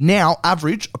 Now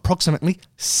average approximately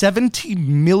 70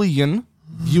 million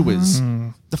viewers.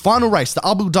 The final race, the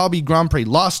Abu Dhabi Grand Prix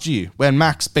last year, when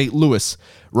Max beat Lewis,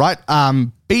 right?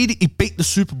 It beat the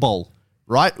Super Bowl,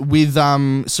 right? With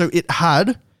so it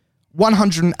had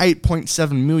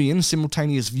 108.7 million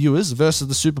simultaneous viewers versus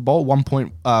the Super Bowl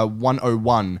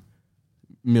 1.101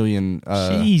 million.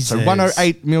 So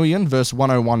 108 million versus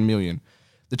 101 million.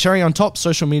 The cherry on top,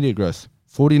 social media growth.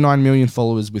 49 million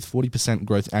followers with 40%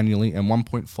 growth annually and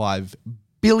 1.5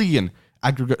 billion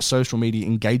aggregate social media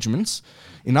engagements.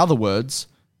 In other words,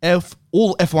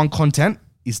 all F1 content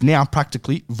is now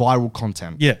practically viral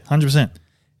content. Yeah, 100%.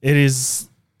 It is.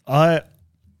 I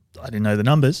didn't know the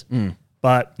numbers,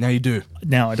 but now you do.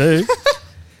 Now I do.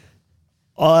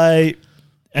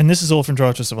 And this is all from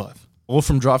Drive to Survive. All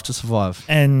from Drive to Survive.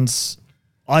 And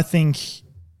I think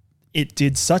it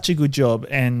did such a good job,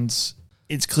 and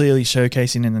it's clearly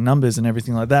showcasing in the numbers and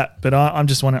everything like that. But I want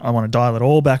to dial it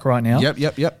all back right now.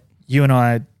 Yep. You and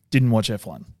I didn't watch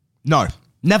F1. No,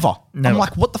 never. I'm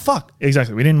like, what the fuck?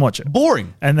 Exactly. We didn't watch it.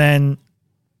 Boring. And then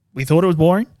we thought it was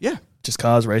boring. Yeah. Just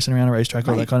cars racing around a racetrack,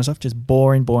 all that kind of stuff. Just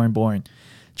boring.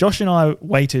 Josh and I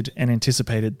waited and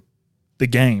anticipated the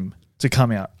game to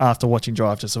come out after watching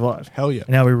Drive to Survive. Hell yeah.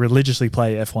 And now we religiously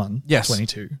play F1 Yes.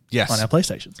 22 Yes. on our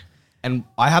PlayStations. And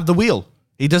I have the wheel.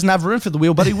 He doesn't have room for the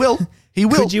wheel, but he will. He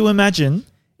will. Could you imagine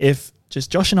if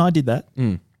just Josh and I did that?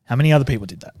 How many other people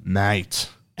did that? Mate.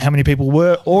 How many people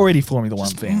were already Formula One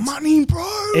fans? Money, bro.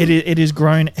 It has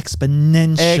grown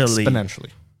exponentially. Exponentially.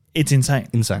 It's insane.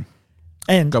 Insane.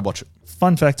 And go watch it.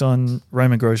 Fun fact on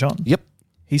Romain Grosjean. Yep.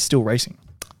 He's still racing.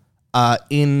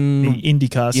 In the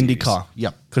IndyCar series. IndyCar,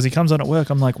 yep. Because he comes on at work.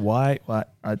 I'm like, why?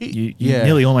 You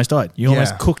nearly almost died. You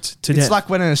almost cooked to death. It's like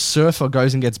when a surfer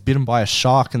goes and gets bitten by a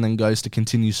shark and then goes to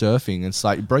continue surfing. It's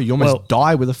like, bro, you almost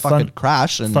die with a fucking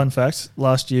crash. And fun fact,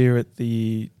 last year at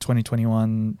the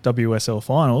 2021 WSL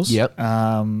finals,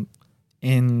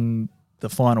 in the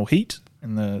final heat,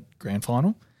 in the grand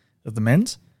final of the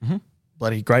men's,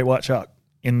 bloody great white shark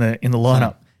in the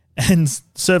lineup. And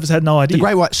surfers had no idea. The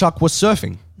great white shark was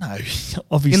surfing. No,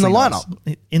 obviously in the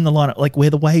lineup. In the lineup, like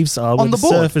where the waves are, where on the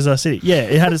board. surfers are sitting. Yeah,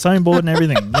 it had its own board and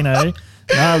everything.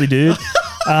 Gnarly dude.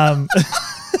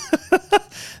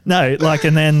 No, like,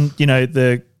 and then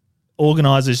the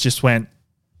organisers just went,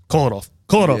 call it off,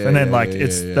 and then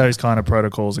those kind of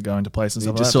protocols are going to place and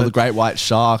stuff. You just saw the great white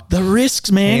shark. The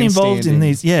risks, man, involved in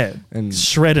these, and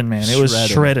shredding, man. It was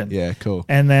shredding. Yeah, cool.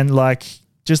 And then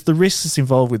just the risks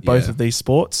involved with both of these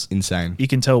sports. Insane. You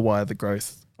can tell why the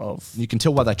growth of. You can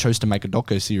tell why they chose to make a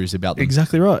doco series about them.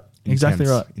 Exactly right. Exactly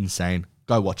right. Insane.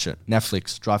 Go watch it.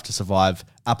 Netflix, Drive to Survive,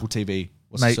 Apple TV.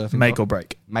 What's the surfing Make dog? or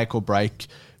break. Make or break.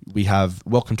 We have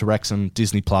Welcome to Wrexham,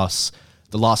 Disney Plus,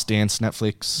 The Last Dance,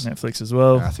 Netflix. Netflix as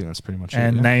well. I think that's pretty much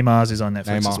and it. And Neymar's is on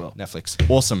Netflix as well. Netflix.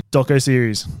 Awesome. Doco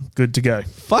series. Good to go.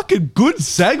 Fucking good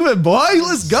segment, boy.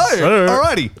 Let's go. Sir.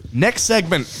 Alrighty. Next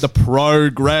segment, the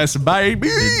progress, baby.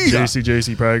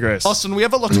 Juicy progress. Austin, we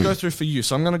have a lot to go through for you,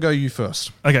 so I'm going to go you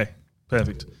first. Okay.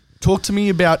 Perfect. Talk to me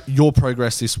about your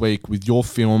progress this week with your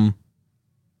film.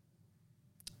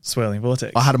 Swirling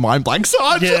Vortex. I had a mind blank, so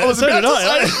I was so about did to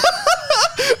say.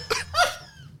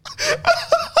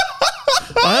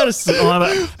 I had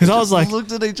because I was like,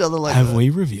 looked at each other like, have we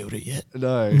revealed it yet?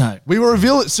 No. We will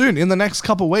reveal it soon in the next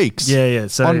couple of weeks. Yeah.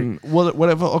 So on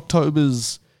whatever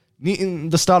October's in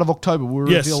the start of October, we'll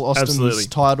reveal Austin's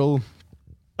title.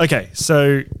 Okay,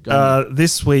 so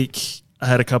this week I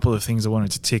had a couple of things I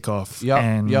wanted to tick off,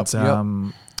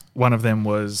 one of them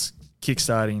was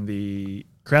kickstarting the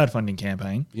crowdfunding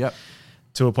campaign. Yep.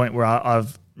 To a point where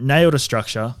I've nailed a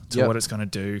structure to what it's going to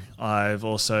do. I've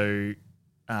also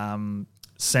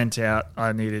sent out.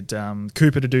 I needed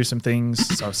Cooper to do some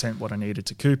things, so I've sent what I needed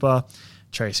to Cooper.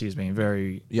 Tracy has been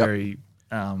very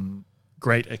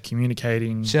great at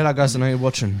communicating. Shout out, guys! I know you're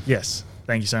watching. Yes,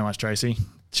 thank you so much, Tracy.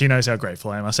 She knows how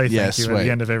grateful I am. I say thank you at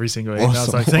the end of every single email. I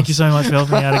was like, thank you so much for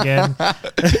helping me out again.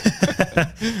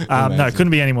 No,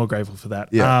 couldn't be any more grateful for that.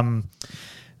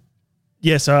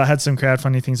 So I had some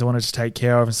crowdfunding things I wanted to take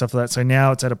care of and stuff like that. So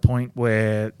now it's at a point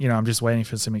where, I'm just waiting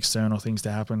for some external things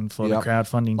to happen for the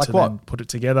crowdfunding then put it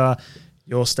together.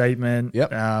 Your statement.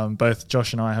 Both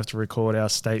Josh and I have to record our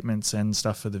statements and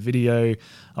stuff for the video.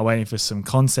 I'm waiting for some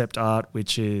concept art,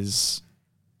 which is...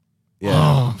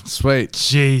 Yeah. Sweet.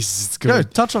 Jeez, it's good. Go,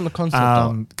 touch on the concept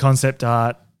art. Concept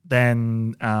art.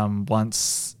 Then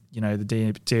once,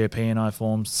 the DOP and I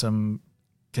form some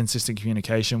consistent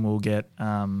communication, we'll get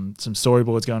some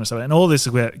storyboards going and stuff. And all this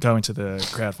will go into the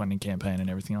crowdfunding campaign and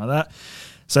everything like that.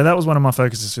 So that was one of my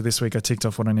focuses for this week. I ticked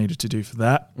off what I needed to do for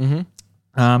that. Mm-hmm.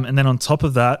 And then on top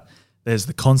of that, there's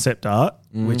the concept art,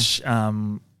 which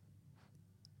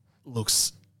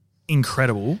looks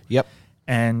incredible. Yep.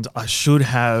 And I should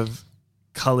have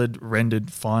colored, rendered,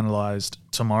 finalized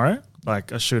tomorrow.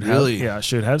 Like I should have. Really? Yeah, I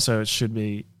should have. So it should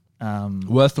be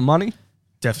worth the money?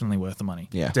 Definitely worth the money.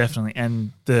 Yeah. Definitely.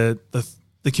 And the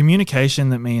communication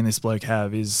that me and this bloke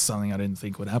have is something I didn't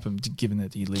think would happen, given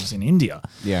that he lives in India.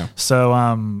 Yeah. So,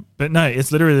 but no,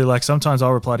 it's literally like sometimes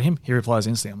I'll reply to him, he replies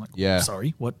instantly. I'm like,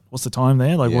 sorry, what's the time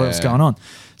there? Like, what's going on?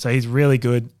 So he's really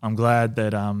good. I'm glad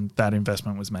that that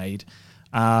investment was made.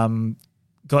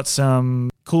 Got some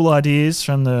cool ideas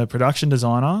from the production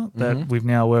designer that we've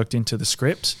now worked into the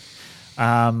script.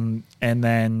 And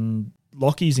then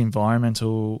Lockie's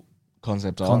environmental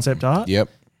concept art. Yep.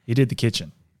 He did the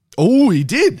kitchen. Oh, he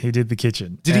did. He did the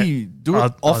kitchen. Did he do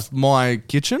it off my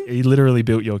kitchen? He literally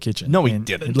built your kitchen. No, he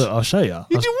didn't. Look, I'll show you.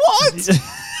 He did what?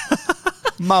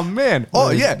 My man.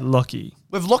 Oh, yeah. Lockie.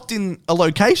 We've locked in a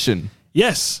location.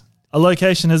 Yes. A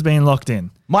location has been locked in.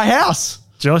 My house.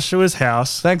 Joshua's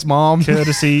house. Thanks, Mom.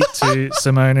 Courtesy to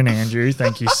Simone and Andrew.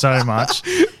 Thank you so much.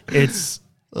 I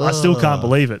still can't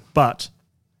believe it, but...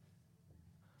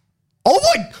 Oh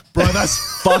my, bro,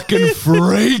 that's fucking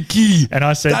freaky. And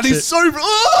I said, I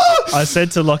said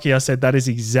to Lockie, I said, that is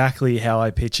exactly how I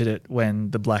pictured it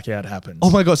when the blackout happened. Oh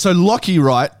my God. So Lockie,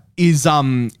 right, is,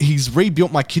 he's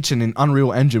rebuilt my kitchen in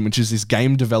Unreal Engine, which is this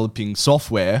game developing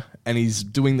software, and he's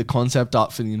doing the concept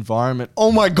art for the environment.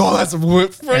 Oh my God, that's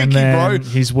freaky, and then bro.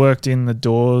 He's worked in the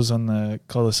doors on the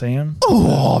Colosseum.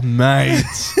 Oh, mate.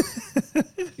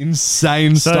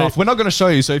 Insane stuff. We're not going to show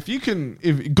you. So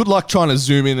good luck trying to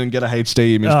zoom in and get a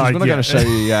HD image because we're not going to show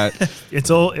you yet.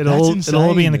 It'll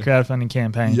all be in the crowdfunding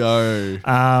campaign. Yo.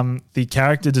 The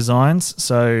character designs.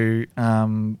 So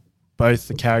both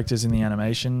the characters in the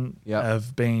animation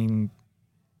have been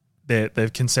they've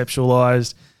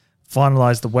conceptualized,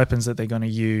 finalized the weapons that they're going to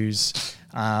use.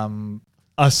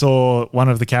 I saw one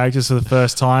of the characters for the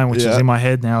first time, which is in my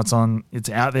head. Now it's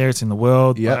out there. It's in the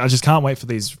world. I just can't wait for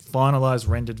these finalized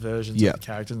rendered versions of the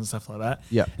characters and stuff like that.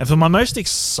 And for my most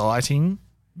exciting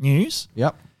news,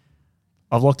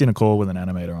 I've locked in a call with an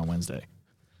animator on Wednesday.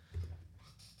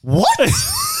 What?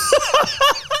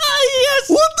 Yes.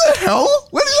 What the hell?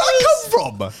 Where did that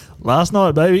come from? Last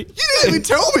night, baby. You didn't even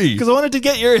tell me. Because I wanted to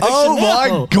get your reaction. Oh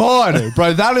my God,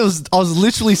 bro. I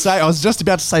was just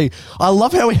about to say, I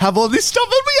love how we have all this stuff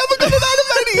and we haven't got an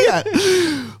animator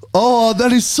yet. Oh,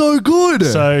 that is so good.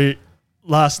 So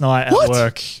last night at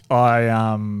work,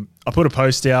 I put a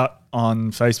post out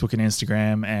on Facebook and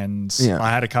Instagram, and I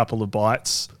had a couple of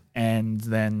bites, and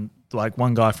then like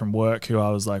one guy from work who I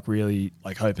was like really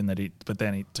like hoping that but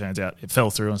then it turns out it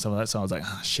fell through and stuff like that. So I was like,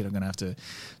 oh shit, I'm going to have to.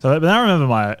 So, but I remember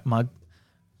my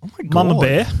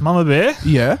Mama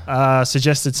Bear,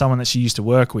 suggested someone that she used to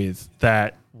work with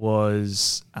that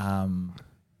was an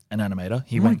animator.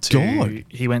 He went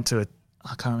to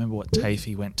I can't remember what TAFE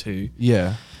he went to.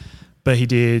 Yeah. But he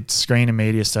did screen and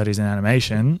media studies in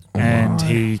animation, and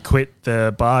he quit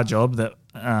the bar job that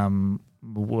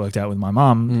worked out with my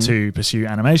mum to pursue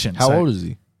animation. How old is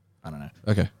he? I don't know.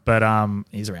 Okay. But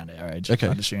he's around our age, okay.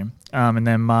 I'd assume. And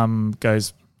then mum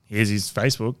goes, here's his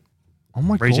Facebook. Oh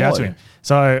my God. Reach out to him.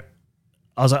 So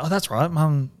I was like, oh, that's right.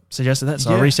 Mum suggested that.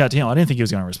 So I reached out to him. I didn't think he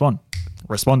was going to respond.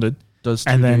 Responded.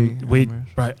 And then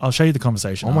I'll show you the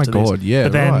conversation. Oh my God, yeah.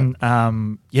 But then,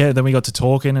 then we got to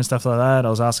talking and stuff like that. I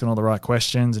was asking all the right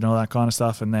questions and all that kind of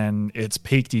stuff. And then it's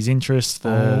piqued his interest.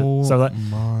 So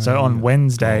on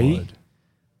Wednesday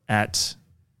at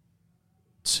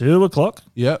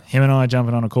 2:00, him and I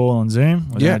jumping on a call on Zoom.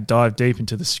 We're going to dive deep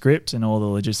into the script and all the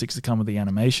logistics that come with the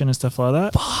animation and stuff like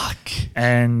that. Fuck.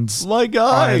 And my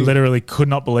guy, I literally could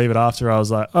not believe it after. I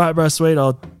was like, all right, bro, sweet.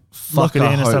 I'll lock it in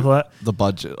and stuff like that. The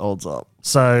budget holds up.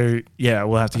 So yeah,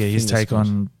 we'll have to get his take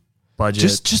on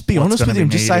budget. Just be honest with him.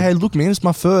 Just say, hey, look, man, it's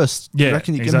my first. Yeah, you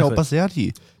reckon you can help us out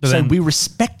here? So we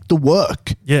respect the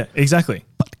work. Yeah, exactly.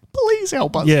 But please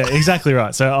help us. Yeah, exactly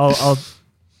right. So I'll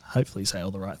hopefully say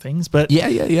all the right things. But yeah.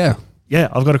 Yeah,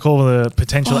 I've got a call with a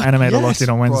potential animator locked in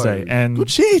on Wednesday. Bro. And good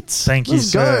shit. Thank you,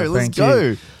 sir. Let's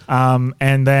go.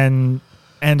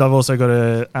 And I've also got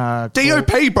a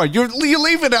DOP, bro. You're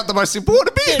leaving out the most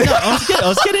important bit. Yeah, no, I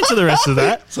was getting to the rest of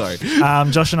that. Sorry.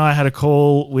 Josh and I had a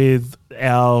call with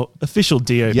our official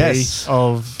DOP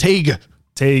of Teague.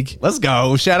 Let's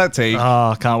go. Shout out Teague.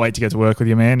 Oh, can't wait to get to work with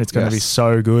you, man. It's going to be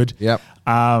so good. Yep.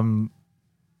 I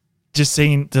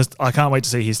can't wait to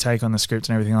see his take on the script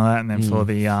and everything like that, and then for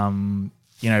the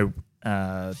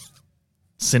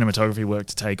cinematography work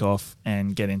to take off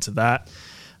and get into that.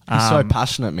 He's so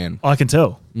passionate, man. I can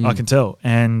tell.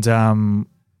 And I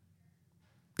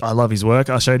love his work.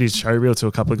 I showed his show reel to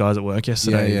a couple of guys at work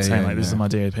yesterday saying this is my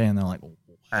DOP, and they're like,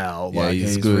 wow,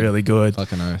 he's really good.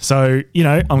 Fucking know. So,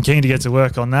 I'm keen to get to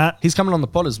work on that. He's coming on the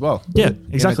pod as well. Yeah,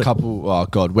 exactly.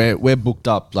 We're booked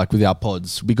up like with our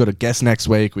pods. We got a guest next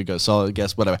week. We got a solid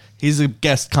guest, whatever. He's a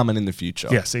guest coming in the future.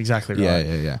 Yes, exactly right.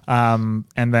 Yeah.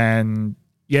 And then,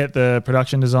 the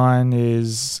production design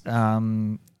is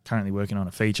currently working on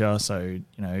a feature. So,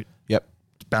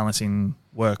 balancing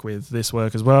work with this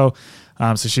work as well.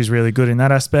 So she's really good in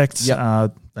that aspect.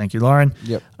 Yep. Thank you, Lauren.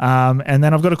 Yep. And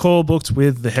then I've got a call booked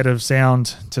with the head of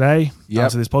sound today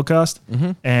after this podcast.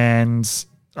 Mm-hmm. And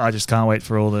I just can't wait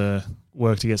for all the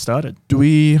work to get started. Do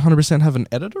we 100% have an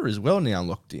editor as well now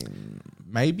locked in?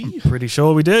 Maybe? I'm pretty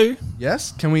sure we do.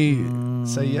 Yes? Can we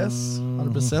say yes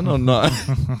 100% or no?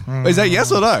 Is that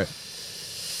yes or no?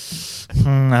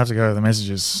 I have to go with the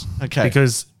messages. Okay.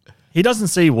 Because he doesn't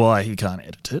see why he can't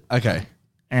edit it. Okay.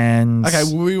 And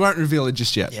we won't reveal it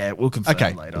just yet. Yeah, we'll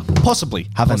confirm later. Possibly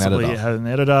have an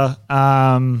editor.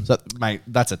 So, mate,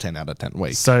 that's a 10 out of 10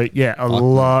 week. So, a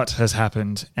lot has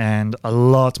happened, and a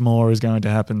lot more is going to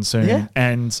happen soon. Yeah.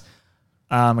 And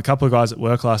a couple of guys at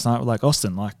work last night were like,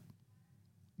 Austin, like,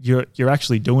 you're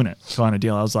actually doing it kind of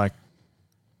deal. I was like,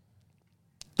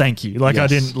 thank you. Like, I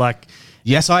didn't like...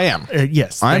 Yes, I am.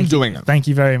 Yes. I'm doing it. Thank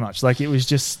you very much. Like, it was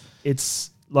just... It's...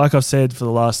 Like I've said for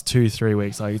the last 2-3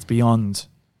 weeks, like it's beyond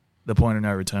the point of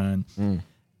no return.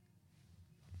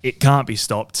 It can't be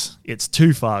stopped. It's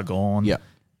too far gone. Yeah.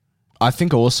 I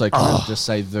think also can I just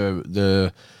say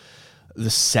the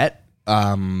set,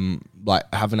 like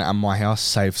having it at my house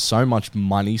saves so much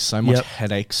money, so much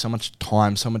headache, so much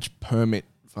time, so much permit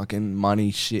fucking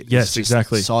money shit. Yes,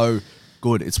 exactly. So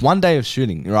good. It's one day of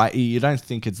shooting, right? You don't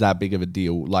think it's that big of a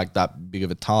deal, like that big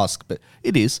of a task, but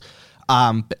it is.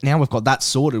 But now we've got that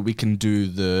sorted, we can do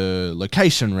the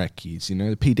location recce's,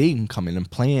 the PD can come in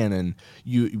and plan, and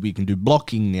we can do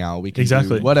blocking now, we can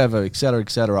do whatever, et cetera, et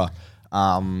cetera.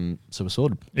 So we're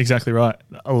sorted. Exactly right.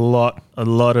 A lot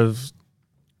of,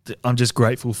 I'm just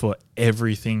grateful for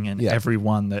everything and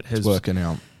everyone that has working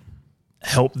out,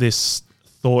 helped this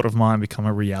thought of mine become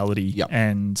a reality. Yep.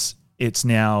 And it's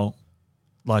now,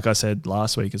 like I said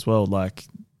last week as well, like,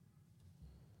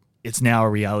 it's now a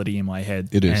reality in my head.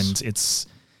 It is. And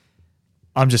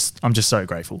I'm just so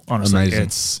grateful, honestly.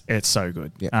 Amazing. It's so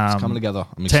good. Yeah, it's coming together.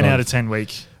 I'm 10 out of 10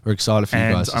 week. We're excited for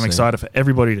you guys to I'm excited for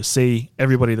everybody to see,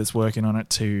 everybody that's working on it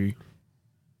to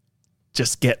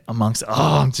just get amongst it.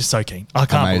 Oh, I'm just so keen. I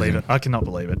can't believe it. I cannot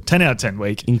believe it. 10 out of 10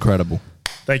 week. Incredible.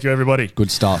 Thank you, everybody. Good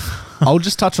stuff. I'll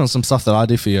just touch on some stuff that I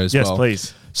did for you as well. Yes,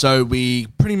 please. So we've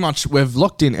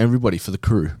locked in everybody for the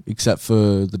crew except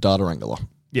for the data wrangler.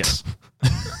 Yes.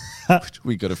 Which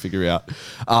we got to figure out.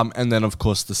 And then, of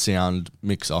course, the sound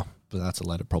mixer. But that's a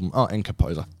later problem. Oh, and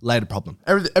composer. Later problem.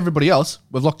 Everybody else,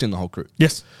 we've locked in the whole crew.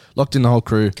 Yes. Locked in the whole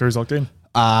crew. Crew's locked in.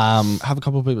 Have a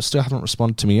couple of people still haven't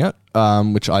responded to me yet,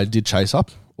 which I did chase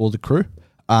up, all the crew.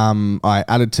 I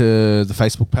added to the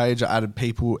Facebook page. I added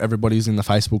people. Everybody's in the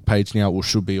Facebook page now, or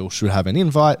should have an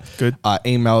invite. Good. I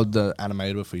emailed the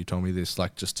animator before you told me this,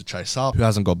 like just to chase up, who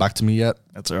hasn't got back to me yet.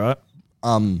 That's all right.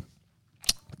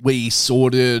 We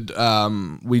sorted,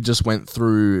 we just went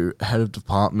through head of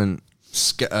department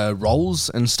roles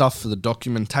and stuff for the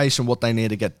documentation, what they need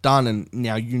to get done, and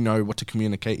now you know what to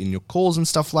communicate in your calls and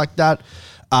stuff like that.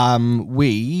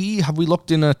 We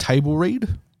locked in a table read?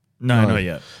 No, not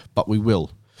yet. But we will.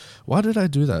 Why did I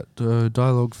do that?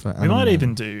 Dialogue for anime. We might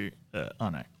even do, no.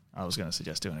 I was going to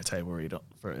suggest doing a table read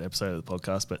for an episode of the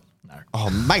podcast, but no. Oh,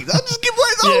 mate, that just give away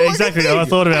the yeah, exactly. I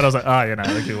thought about it. I was like,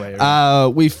 a good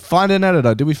way. We find an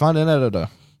editor. Did we find an editor?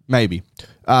 Maybe.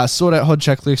 Sort out HOD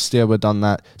checklist. Yeah, we've done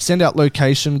that. Send out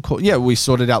location. Yeah, we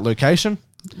sorted out location.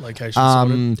 Location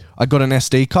sorted. I got an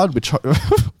SD card, which...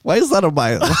 Why is that on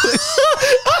my...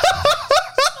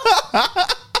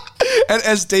 An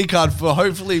SD card for...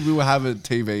 Hopefully, we will have a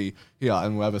TV here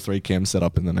and we'll have a 3-cam set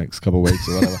up in the next couple of weeks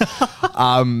or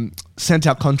whatever. Sent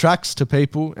out contracts to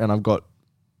people and I've got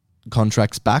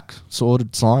contracts back,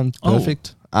 sorted, signed,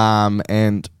 perfect.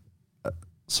 And...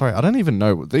 sorry, I don't even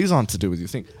know. These aren't to do with your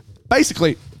thing.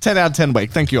 Basically, 10 out of 10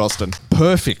 week. Thank you, Austin.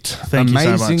 Perfect. Thank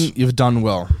Amazing. You so much. You've done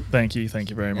well. Thank you. Thank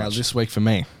you very much. This week for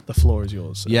me. The floor is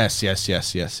yours. Sir.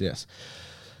 Yes.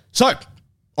 So,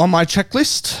 on my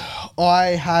checklist,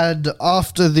 I had,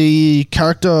 after the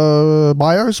character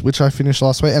bios, which I finished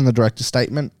last week, and the director's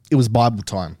statement, it was Bible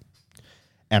time.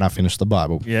 And I finished the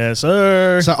Bible. Yes,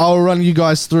 sir. So, I'll run you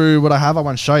guys through what I have. I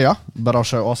won't show you, but I'll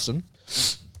show Austin.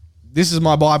 This is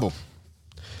my Bible.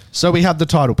 So we have the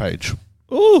title page.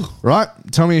 Ooh. Right?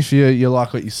 Tell me if you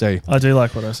like what you see. I do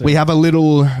like what I see. We have a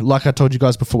little, like I told you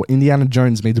guys before, Indiana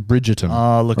Jones meets Bridgerton.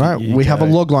 Oh, look right? at you. We have a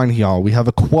log line here. We have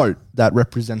a quote that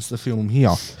represents the film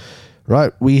here.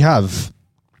 Right? We have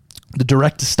the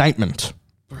director's statement.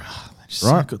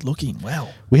 So good looking. Wow.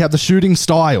 We have the shooting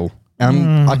style.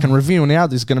 And I can reveal now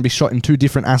this is going to be shot in 2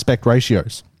 different aspect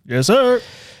ratios. Yes, sir.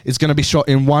 It's going to be shot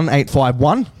in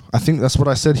 1851. I think that's what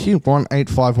I said here.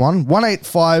 1851.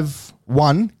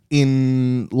 1851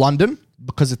 in London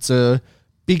because it's a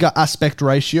bigger aspect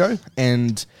ratio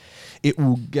and it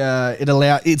will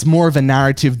it's more of a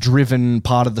narrative driven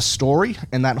part of the story,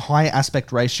 and that high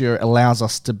aspect ratio allows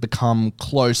us to become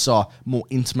closer, more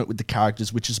intimate with the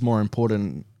characters, which is more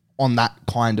important on that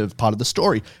kind of part of the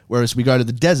story. Whereas we go to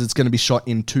the desert, it's going to be shot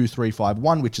in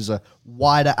 2351, which is a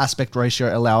wider aspect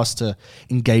ratio, allow us to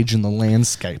engage in the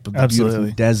landscape of the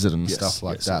beautiful desert and stuff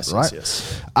like that, right?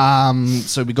 Yes.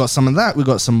 So we got some of that. We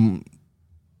got some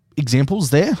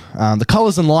examples there. The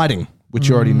colors and lighting, which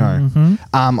you already know.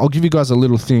 I'll give you guys a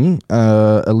little thing,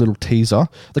 a little teaser.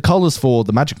 The colors for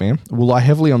the Magic Man will lie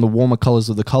heavily on the warmer colors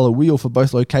of the color wheel for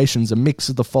both locations. A mix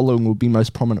of the following will be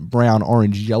most prominent: brown,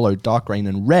 orange, yellow, dark green,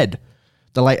 and red.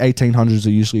 The late 1800s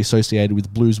are usually associated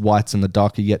with blues, whites, and the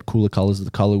darker yet cooler colors of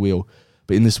the color wheel.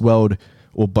 But in this world,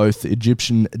 or both the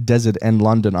Egyptian desert and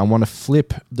London, I want to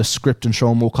flip the script and show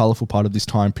a more colorful part of this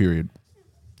time period.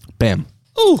 Bam.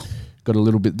 Ooh. Got a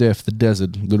little bit there for the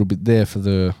desert, a little bit there for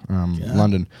the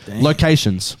London. Damn.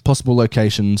 Locations, possible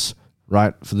locations,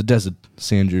 right? For the desert,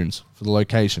 sand dunes. For the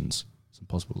locations, some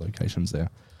possible locations there.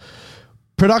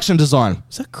 Production design.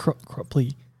 Is that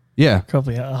Cropley? Yeah.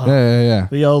 Cropley. Yeah.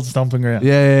 The old stomping ground.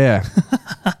 Yeah.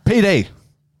 PD,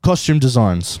 costume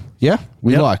designs. Yeah,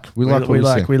 we like. We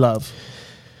love.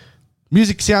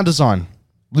 Music, sound design.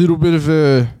 Little bit of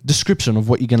a description of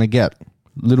what you're going to get.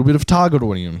 Little bit of target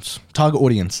audience,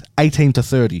 18 to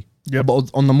 30. Yep.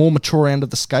 But on the more mature end of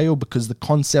the scale, because the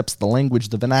concepts, the language,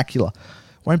 the vernacular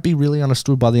won't be really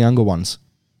understood by the younger ones.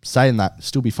 Saying that,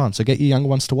 still be fun. So get your younger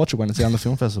ones to watch it when it's out on the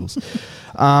film festivals.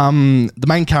 The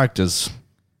main characters,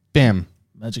 bam.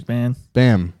 Magic Man.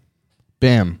 Bam.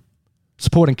 Bam.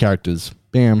 Supporting characters,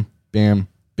 bam, bam,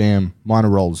 bam. Minor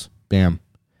roles, bam.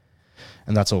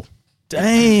 And that's all.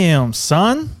 Damn,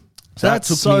 son.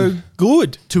 That's so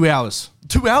good. 2 hours.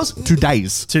 2 hours? 2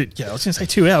 days. I was going to say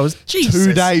 2 hours. Jesus.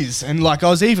 2 days. And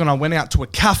I went out to a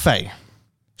cafe.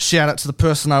 Shout out to the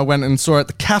person I went and saw at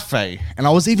the cafe. And I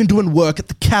was even doing work at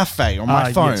the cafe on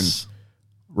my phone. Yes.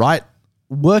 Right?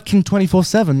 Working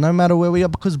 24/7, no matter where we are,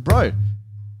 because, bro,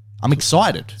 I'm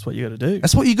excited. That's what you got to do.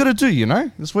 That's what you got to do, you know?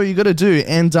 That's what you got to do.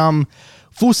 And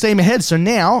full steam ahead. So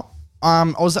now,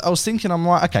 I was thinking, I'm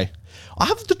like, okay, I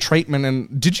have the treatment,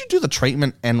 and did you do the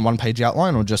treatment and one-page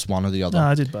outline or just one or the other? No,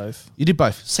 I did both. You did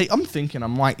both. See,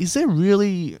 I'm like, is there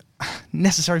really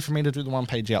necessary for me to do the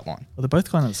one-page outline? Well, they're both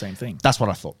kind of the same thing. That's what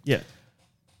I thought. Yeah.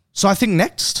 So I think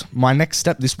my next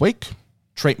step this week,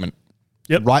 treatment.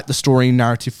 Yep. Write the story in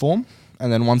narrative form,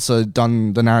 and then once I've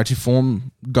done the narrative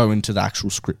form, go into the actual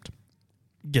script.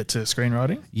 Get to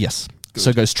screenwriting? Yes. Good. So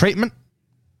it goes treatment,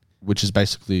 which is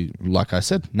basically, like I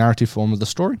said, narrative form of the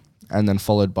story, and then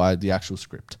followed by the actual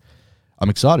script. I'm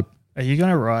excited. Are you going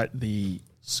to write the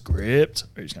script,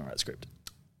 or are you just going to write the script?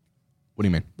 What do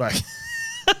you mean? Like,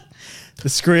 the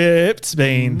script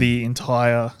being the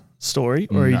entire story,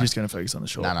 or are you just going to focus on the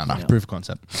short? No. Proof of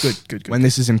concept. Good. When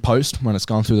this is in post, when it's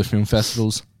gone through the film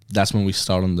festivals, that's when we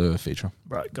start on the feature.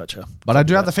 Right, gotcha. But I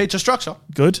do have the feature structure.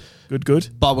 Good.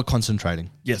 But we're concentrating.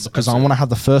 Yes, because I want to have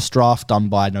the first draft done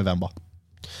by November,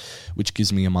 which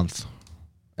gives me a month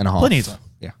and a half. Plenty of time.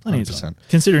 Yeah, plenty 100%. Of time.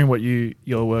 Considering what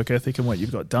your work ethic and what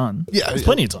you've got done, there's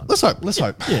plenty of time. Let's hope.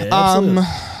 Yeah, absolutely.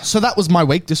 So that was my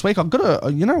week this week. I've got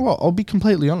to, you know what? I'll be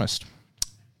completely honest.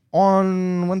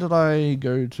 When did I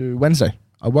go to? Wednesday.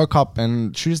 I woke up,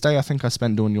 and Tuesday I think I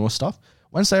spent doing your stuff.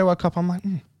 Wednesday I woke up, I'm like,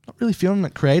 not really feeling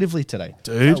it creatively today.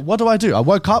 Dude. What do? I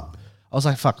woke up, I was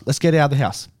like, fuck, let's get out of the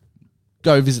house.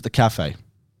 Go visit the cafe.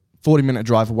 40-minute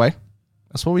drive away.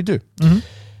 That's what we do. Mm-hmm.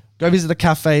 Go visit the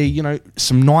cafe,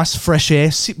 some nice fresh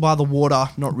air, sit by the water.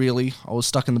 Not really. I was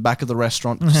stuck in the back of the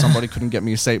restaurant because somebody couldn't get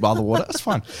me a seat by the water. That's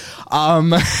fine.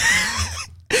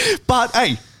 But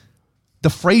hey,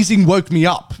 the freezing woke me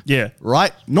up. Yeah.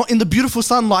 Right? Not in the beautiful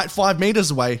sunlight 5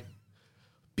 meters away.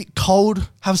 Bit cold,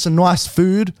 have some nice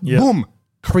food. Yep. Boom.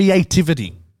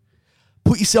 Creativity.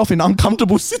 Put yourself in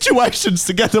uncomfortable situations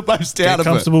to get the most out of it.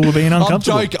 Comfortable with being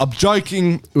uncomfortable. I'm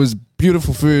joking. It was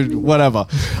beautiful food, whatever.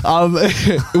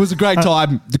 It was a great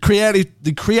time.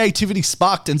 The creativity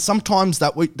sparked, and sometimes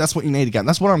that's what you need again.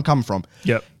 That's where I'm coming from.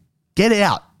 Yep. Get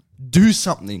out. Do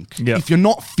something. Yep. If you're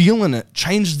not feeling it,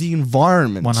 change the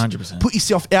environment. 100%. Put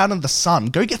yourself out in the sun.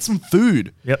 Go get some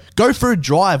food. Yep. Go for a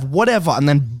drive, whatever. And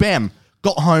then bam,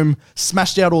 got home,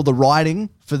 smashed out all the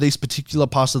writing for these particular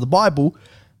parts of the Bible.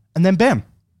 And then bam,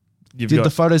 did the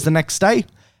photos the next day.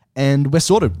 And we're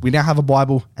sorted. We now have a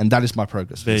Bible. And that is my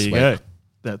progress. There you go.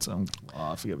 That's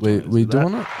I forget. We're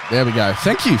doing it. There we go.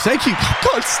 Thank you.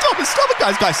 God, stop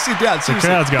it, guys. Sit down. The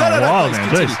crowd's going wild, man.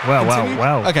 Continue.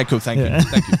 Wow. Okay, cool. Thank you.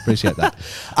 Appreciate that.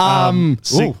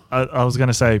 I was going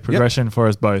to say progression for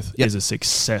us both is a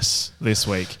success this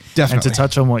week. Definitely. And to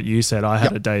touch on what you said, I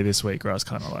had a day this week where I was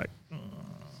kind of like,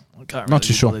 I can't really not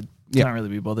too sure. Can't really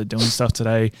be bothered doing stuff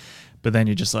today. But then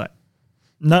you're just like,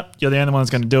 nope, you're the only one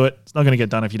that's going to do it. It's not going to get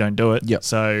done if you don't do it. Yep.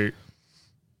 So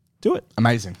do it.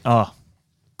 Amazing.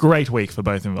 Great week for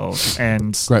both involved.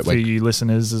 And for you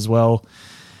listeners as well,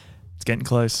 it's getting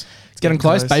close. It's getting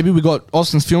close, baby. We got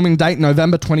Austin's filming date,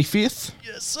 November 25th.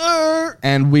 Yes, sir.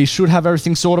 And we should have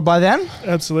everything sorted by then.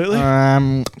 Absolutely.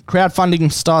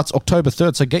 Crowdfunding starts October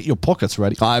 3rd, so get your pockets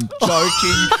ready. I'm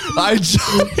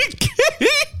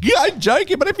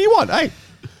joking, but if you want, hey.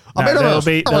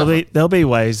 There'll be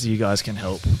ways you guys can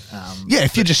help.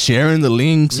 If you're just sharing the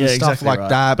links and stuff like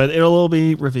that. But it'll all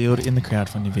be revealed in the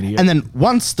crowdfunding video. And then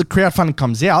once the crowdfunding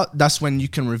comes out, that's when you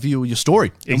can reveal your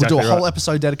story. And we'll do a whole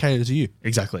episode dedicated to you.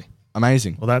 Exactly.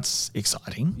 Amazing. Well, that's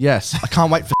exciting. Yes. I can't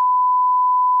wait for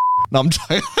No, I'm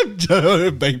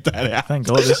joking. Beat that out. Thank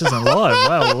God this isn't live.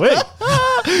 Wow, wait.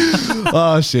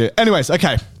 Oh, shit. Anyways,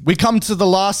 okay. We come to the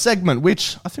last segment,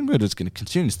 which I think we're just going to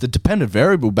continue. It's the dependent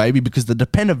variable, baby, because the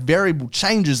dependent variable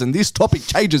changes and this topic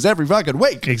changes every fucking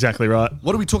week. Exactly right.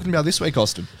 What are we talking about this week,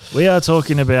 Austin? We are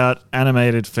talking about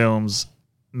animated films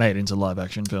made into live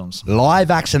action films.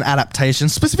 Live action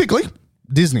adaptations, specifically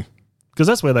Disney. Because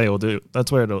that's where they all do.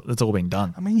 That's where it's all been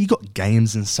done. I mean, you got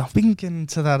games and stuff. We can get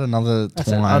into that another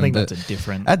time. I think that's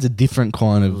a different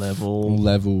kind of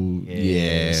level.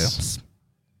 Yes.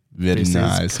 Very this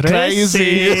nice.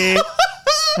 Crazy.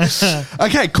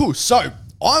 Okay, cool. So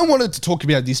I wanted to talk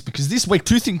about this because this week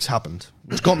 2 things happened,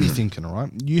 which got me thinking, all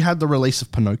right? You had the release of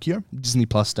Pinocchio, Disney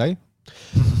Plus Day,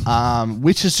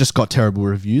 which has just got terrible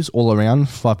reviews all around.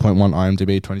 5.1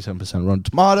 IMDb, 27% Rotten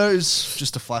Tomatoes.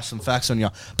 Just to flash some facts on you.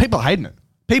 People are hating it.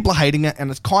 People are hating it, and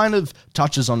it kind of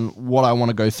touches on what I want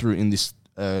to go through in this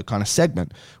kind of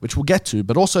segment, which we'll get to,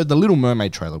 but also the Little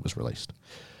Mermaid trailer was released.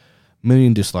 1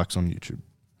 million dislikes on YouTube.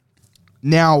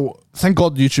 Now, thank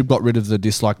God YouTube got rid of the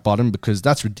dislike button because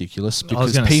that's ridiculous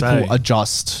because people are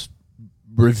just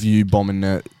review bombing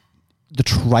the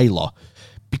trailer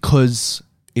because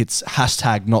it's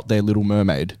hashtag not their Little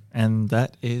Mermaid. And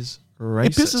that is racist.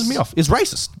 It pisses me off. It's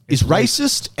racist. It's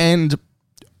racist, and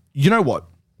you know what?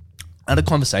 I had a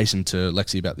conversation to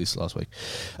Lexi about this last week.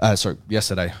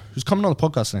 Yesterday. Who's coming on the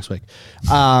podcast next week?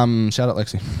 Shout out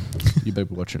Lexi. You better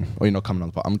be watching. Or you're not coming on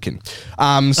the podcast. I'm kidding.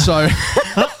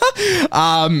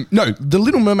 No, the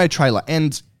Little Mermaid trailer.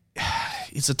 And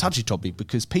it's a touchy topic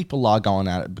because people are going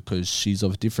at it because she's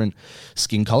of a different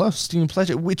skin color, skin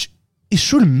pleasure, which it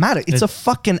shouldn't matter. It's a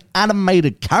fucking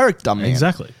animated character, man.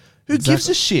 Exactly. Who gives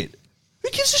a shit? Who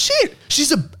gives a shit?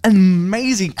 She's an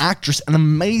amazing actress, an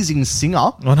amazing singer.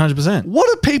 100%. What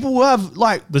do people who have,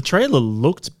 like... The trailer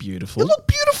looked beautiful. It looked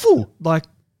beautiful. Like,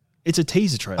 it's a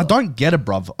teaser trailer. I don't get it,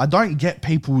 bruv. I don't get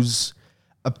people's...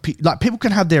 like, people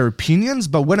can have their opinions,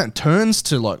 but when it turns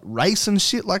to, like, race and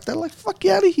shit, like, they're like, fuck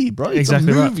you out of here, bro. Exactly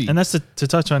it's a movie. right. And that's to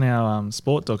touch on our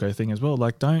sport doco thing as well.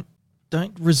 Like, don't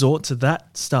resort to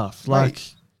that stuff. Like...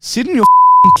 Mate, sit in your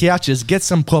couches, get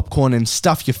some popcorn and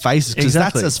stuff your faces because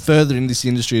that's as further in this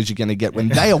industry as you're going to get when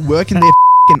they are working their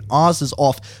asses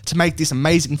off to make this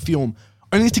amazing film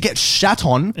only to get shat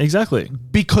on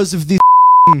because of this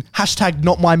hashtag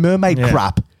not my mermaid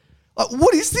crap. Like,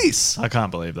 what is this? I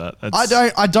can't believe that.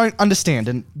 I don't understand.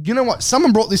 And you know what?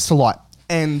 Someone brought this to light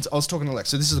and I was talking to Lex.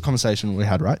 So this is a conversation we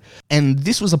had, right? And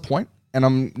this was a point, and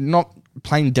I'm not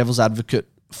playing devil's advocate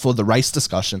for the race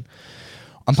discussion.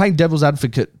 I'm playing devil's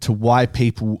advocate to why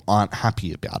people aren't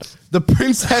happy about it. The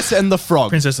Princess and the Frog.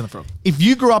 Princess and the Frog. If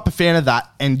you grew up a fan of that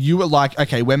and you were like,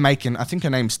 okay, we're making, I think her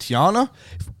name's Tiana.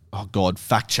 Oh, God,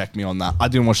 fact check me on that. I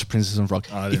didn't watch The Princess and the Frog.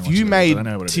 If you made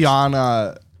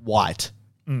Tiana White,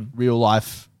 real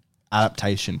life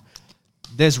adaptation,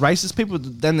 there's racist people,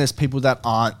 then there's people that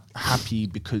aren't happy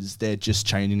because they're just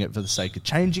changing it for the sake of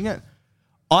changing it.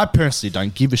 I personally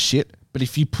don't give a shit. But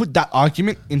if you put that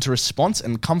argument into response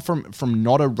and come from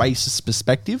not a racist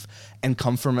perspective and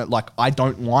come from it like, I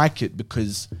don't like it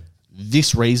because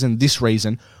this reason,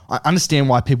 I understand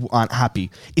why people aren't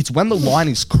happy. It's when the line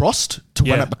is crossed to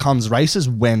when it becomes racist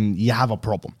when you have a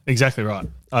problem. Exactly right.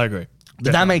 I agree.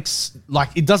 But that makes,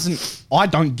 like, it doesn't, I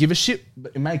don't give a shit,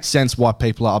 but it makes sense why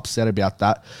people are upset about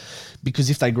that.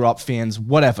 Because if they grew up fans,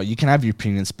 whatever, you can have your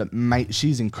opinions, but mate,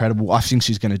 she's incredible. I think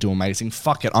she's going to do amazing.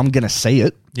 Fuck it, I'm going to see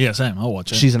it. Yeah, same. I'll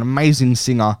watch it. She's an amazing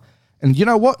singer. And you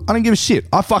know what? I don't give a shit.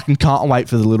 I fucking can't wait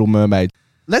for The Little Mermaid.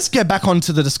 Let's get back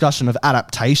onto the discussion of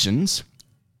adaptations.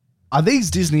 Are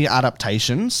these Disney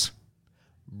adaptations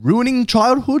ruining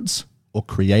childhoods or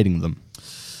creating them?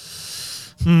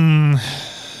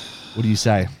 What do you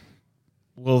say?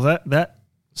 Well, that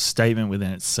statement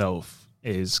within itself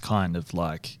is kind of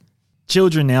like...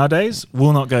 Children nowadays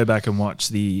will not go back and watch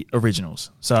the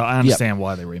originals. So I understand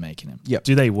why they're remaking them. Yep.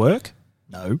 Do they work?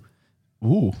 No.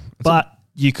 Ooh. But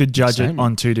you could judge it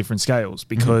on two different scales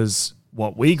because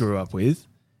what we grew up with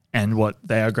and what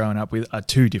they are growing up with are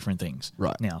two different things.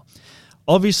 Right. Now,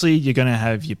 obviously, you're going to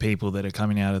have your people that are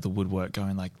coming out of the woodwork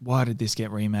going like, why did this get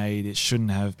remade? It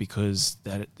shouldn't have because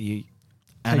the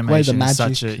animation is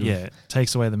such a...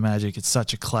 takes away the magic. It's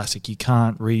such a classic. You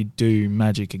can't redo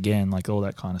magic again, like all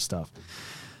that kind of stuff.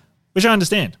 Which I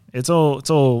understand. It's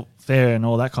all fair and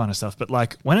all that kind of stuff. But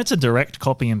like when it's a direct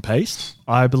copy and paste,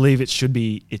 I believe it should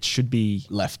be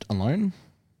left alone.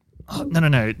 Oh,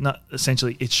 no, not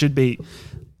essentially. It should be.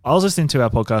 I was listening to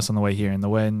our podcast on the way here, and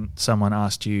when someone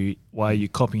asked you why are you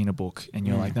copying a book, and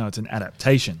you're like, no, it's an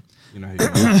adaptation. You know who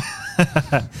you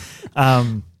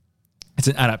are. It's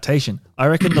an adaptation. I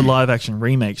reckon the live action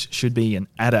remakes should be an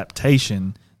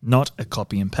adaptation, not a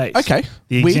copy and paste. Okay.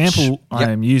 The example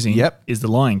I am using is The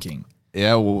Lion King.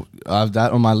 Yeah, well, I have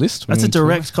that on my list. That's a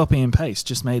direct copy and paste,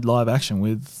 just made live action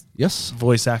with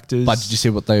voice actors. But did you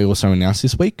see what they also announced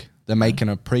this week? They're making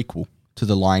a prequel to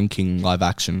The Lion King live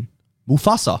action.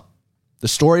 Mufasa. The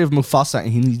story of Mufasa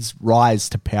and his rise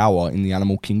to power in the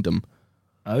animal kingdom.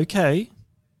 Okay.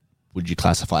 Would you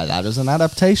classify that as an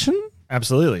adaptation?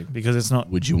 Absolutely, because it's not...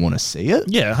 Would you want to see it?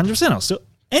 Yeah, 100%. I'll still...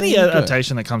 Any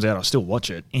adaptation that comes out, I'll still watch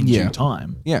it in due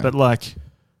time. Yeah. But like...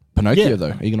 Pinocchio,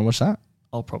 though. Are you going to watch that?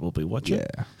 I'll probably watch it.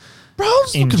 Yeah. Bro, I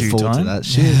was looking forward to that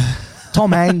shit.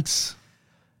 Tom Hanks,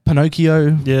 Pinocchio,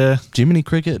 Jiminy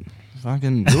Cricket,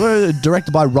 fucking...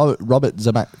 directed by Robert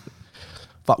Zemeckis.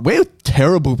 Fuck, we're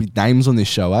terrible with names on this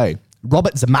show, eh?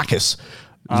 Robert Zemeckis.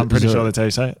 I'm pretty sure that's how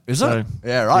you say it. Is it?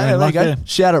 Yeah, right. Yeah, there you go. Yeah.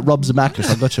 Shout out Rob Zemeckis.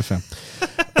 I got you, fam.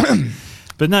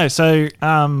 But no, so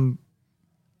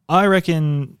I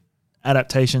reckon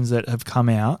adaptations that have come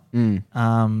out,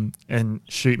 and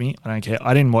shoot me, I don't care.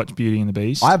 I didn't watch Beauty and the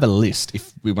Beast. I have a list.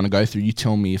 If we want to go through, you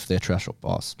tell me if they're trash or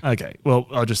pass. Okay, well,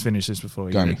 I'll just finish this before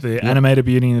we go. The animated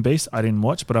Beauty and the Beast, I didn't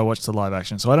watch, but I watched the live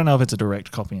action. So I don't know if it's a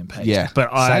direct copy and paste. Yeah, but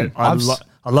I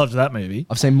loved that movie.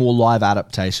 I've seen more live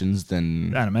adaptations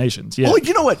than... animations, yeah. Oh,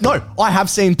 you know what? No, I have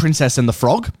seen Princess and the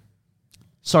Frog.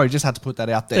 Sorry, just had to put that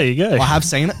out there. There you go. I have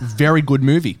seen it. Very good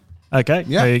movie. Okay,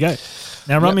 Yeah. there you go.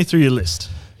 Now run me through your list.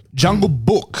 Jungle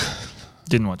Book.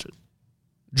 Didn't watch it.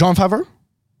 John Favreau?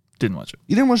 Didn't watch it.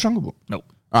 You didn't watch Jungle Book? Nope.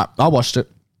 All right, I watched it.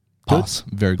 Pass.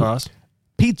 Very good. Pass.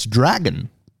 Pete's Dragon.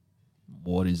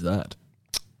 What is that?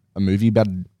 A movie about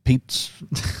Pete's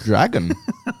Dragon.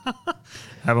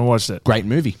 Haven't watched it. Great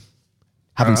movie.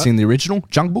 Haven't Alright. seen the original.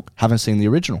 Jungle Book. Haven't seen the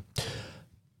original.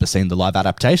 But seen the live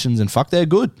adaptations, and fuck, they're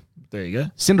good. There you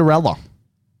go. Cinderella.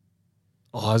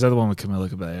 Oh, is that the one with Camila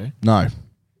Cabello? No.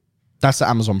 That's the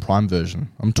Amazon Prime version.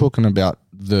 I'm talking about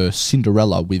the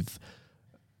Cinderella with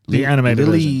The animated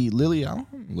version. Lily Allen.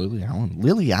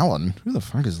 Lily Allen. Who the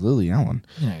fuck is Lily Allen?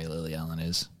 You know who Lily Allen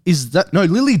is. Is that no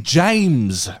Lily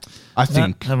James? I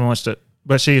think. No, haven't watched it.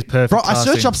 But she is perfect. Bro, I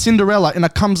search casting. up Cinderella and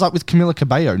it comes up with Camila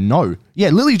Cabello. No. Yeah,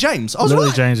 Lily James. I was Lily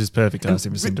right. James is perfect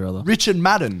casting for Cinderella. Richard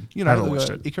Madden. You know, Haven't watched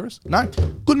it. Icarus. No.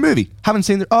 Good movie. Haven't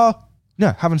seen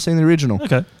haven't seen the original.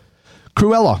 Okay.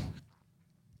 Cruella.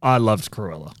 I loved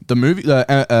Cruella. The movie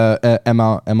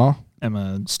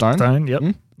Emma Stone.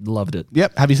 Yep. Loved it.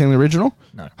 Yep. Have you seen the original?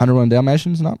 No. 101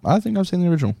 Dalmatians? No. I think I've seen the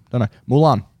original. Don't know.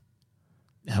 Mulan.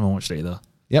 Haven't watched either.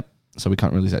 Yep. So we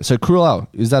can't really say. So Cruella,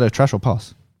 is that a trash or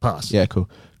pass? Pass. Yeah, cool.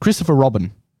 Christopher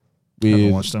Robin.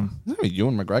 Haven't watched them. Is that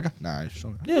Ewan McGregor? No,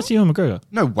 sure. Yeah, it's Ewan McGregor.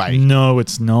 No way. No,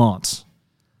 it's not.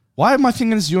 Why am I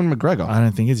thinking it's Ewan McGregor? I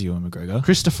don't think it's Ewan McGregor.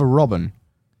 Christopher Robin.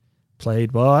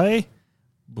 Played by...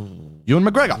 Ewan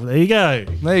McGregor. There you go.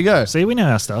 There you go. See, we know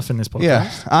our stuff in this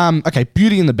podcast. Yeah. Okay.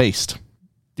 Beauty and the Beast.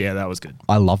 Yeah, that was good.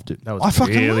 I loved it. That was I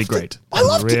fucking really loved great. It. I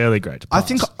loved it. Really great. I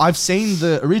think I've seen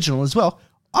the original as well.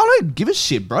 I don't give a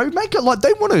shit, bro. Make it like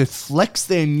they want to flex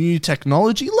their new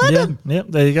technology. Let them. Yep,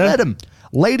 there you go. Let them.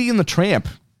 Lady and the Tramp.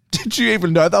 Did you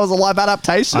even know that was a live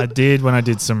adaptation? I did when I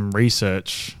did some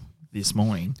research this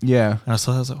morning. Yeah. And I was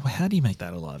like, well, how do you make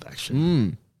that a live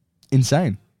action?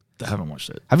 Insane. I haven't watched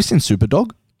it. Have you seen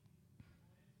Superdog?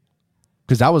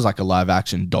 Because that was like a live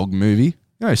action dog movie.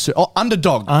 No,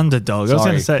 Underdog. Underdog. I was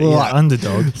going to say, Sorry. yeah,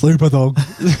 Underdog. Superdog.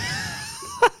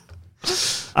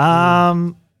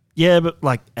 Yeah, but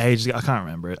like ages ago, I can't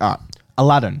remember it. All right.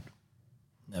 Aladdin.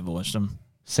 Never watched them.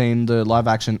 Seen the live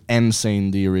action and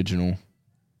seen the original.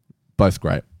 Both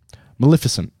great.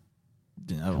 Maleficent.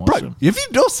 Didn't haven't Bro, watched them. if you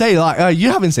don't say like, you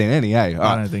haven't seen any, eh?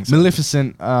 I don't think so.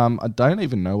 Maleficent, I don't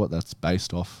even know what that's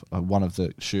based off. One of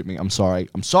the shoot me. I'm sorry.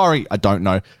 I don't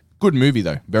know. Good movie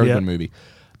though. Very Yeah. good movie.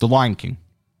 The Lion King.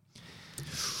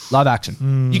 Live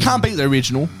action. You can't beat the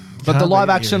original, but the Can't live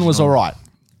beat the action was original. all right.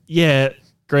 Yeah,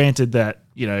 granted that,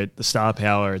 the star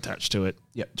power attached to it.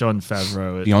 Yep. John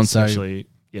Favreau. Beyonce. Especially.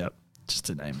 Yep. Just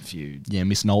to name a few. Yeah,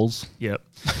 Miss Knowles. Yep.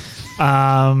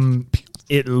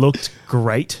 It looked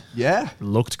great. Yeah.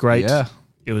 Looked great. Yeah.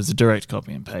 It was a direct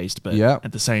copy and paste, but Yeah.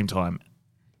 at the same time,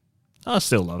 I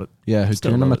still love it. Yeah,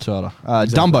 Still Hakuna love it. Matata.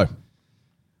 Exactly. Dumbo.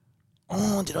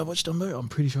 Oh, did I watch Dumbo? I'm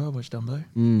pretty sure I watched Dumbo.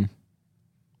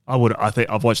 I think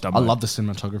I've watched Dumbo. I love the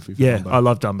cinematography for Yeah, Dumbo. I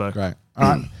love Dumbo. Great. All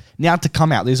right. Now to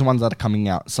come out, these are ones that are coming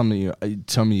out. Some of you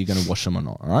tell me you're going to watch them or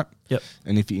not, all right? Yep.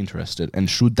 And if you're interested, and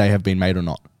should they have been made or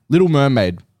not. Little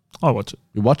Mermaid. I'll watch it.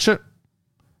 You watch it?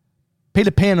 Peter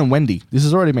Pan and Wendy. This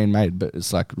has already been made, but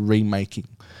it's like remaking.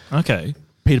 Okay.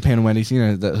 Peter Pan and Wendy,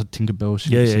 the Tinkerbell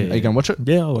shit. Yeah. Are you going to watch it?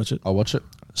 Yeah, I'll watch it. I'll watch it.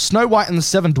 Snow White and the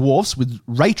Seven Dwarfs with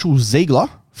Rachel Ziegler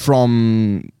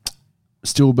from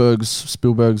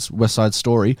Spielberg's West Side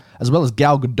Story, as well as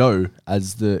Gal Gadot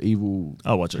as the evil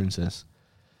I'll watch it. princess.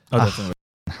 I'll definitely.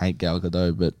 I hate Gal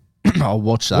Gadot, but I'll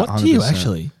watch that. What do you 100%.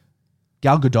 actually?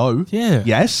 Gal Gadot? Yeah.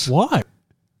 Yes. Why?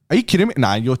 Are you kidding me?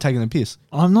 Nah, you're taking the piss.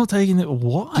 I'm not taking it.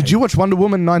 Why? Did you watch Wonder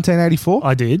Woman 1984?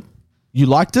 I did. You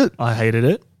liked it? I hated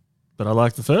it, but I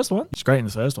liked the first one. It's great in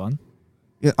the first one.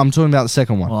 Yeah, I'm talking about the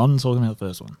second one. Well, I'm talking about the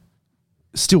first one.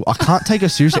 Still, I can't take her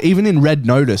seriously. Even in Red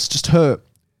Notice, just her,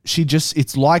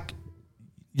 it's like,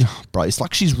 bro, it's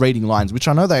like she's reading lines, which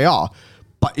I know they are,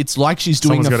 but it's like she's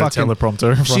doing Someone's a got fucking a teleprompter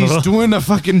in front of She's her. doing a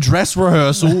fucking dress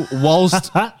rehearsal whilst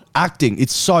acting.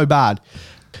 It's so bad.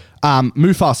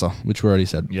 Mufasa, which we already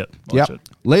said. Yep, watch it.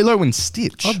 Lilo and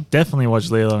Stitch. I'll definitely watch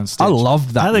Lilo and Stitch. I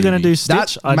love that. How they're going to movie. do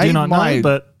Stitch, That I do made not know,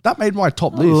 but that made my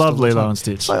top I list. love all the Lilo time. and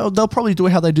Stitch. So they'll probably do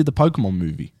how they did the Pokemon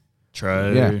movie.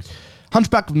 True. Yeah.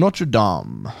 Hunchback of Notre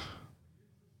Dame.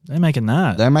 They're making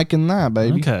that. They're making that,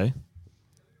 baby. Okay.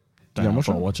 Don't know watch if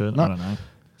I'll it? watch it. No. I don't know.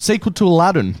 Sequel to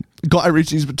Aladdin. Guy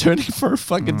Ritchie's returning for a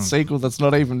fucking sequel that's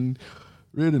not even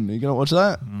written. Are you going to watch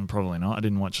that? Probably not. I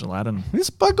didn't watch Aladdin. It's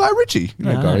by Guy Ritchie. You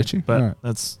know No, Guy Ritchie. But Alright.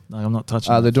 that's I'm not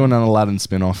touching They're it. doing an Aladdin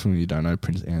spin-off and you don't know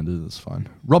Prince Anders. It's fine.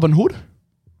 Robin Hood.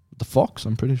 The Fox,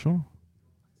 I'm pretty sure.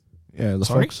 Yeah, the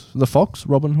Sorry? Fox. The Fox,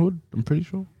 Robin Hood, I'm pretty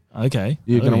sure. Okay.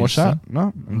 You're going to watch that?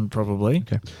 No? Probably.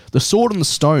 Okay. The Sword and the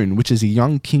Stone, which is a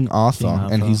young King Arthur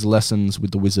and his lessons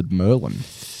with the wizard Merlin.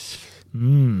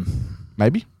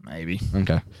 Maybe? Maybe.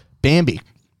 Okay. Bambi.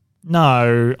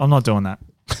 No, I'm not doing that.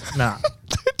 Nah.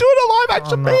 They're doing a live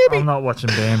action Bambi. I'm not watching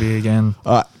Bambi again.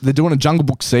 They're doing a Jungle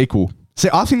Book sequel. See,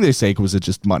 I think their sequels are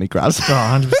just money grabs.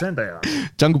 100% they are.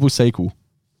 Jungle Book sequel.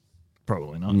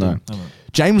 Probably not. No.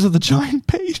 James of the Giant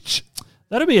Peach.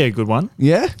 That'd be a good one.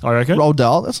 Yeah? I reckon. Roald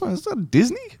Dahl. Is that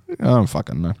Disney? I don't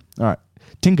fucking know. All right.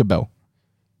 Tinkerbell.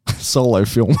 Solo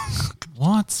film.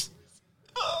 What?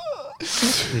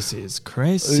 This is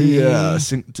crazy. Yeah.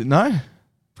 No?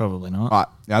 Probably not. All right.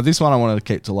 Now, this one I wanted to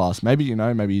keep to last. Maybe you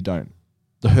know, maybe you don't.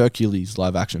 The Hercules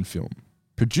live action film.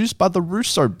 Produced by the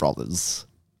Russo brothers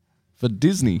for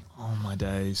Disney. Oh, my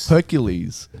days.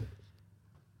 Hercules.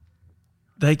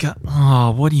 They got...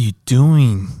 Oh, what are you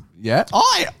doing? Yeah.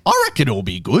 I reckon it'll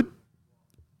be good.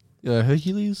 Yeah,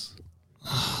 Hercules.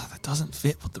 That doesn't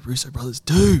fit what the Russo brothers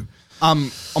do.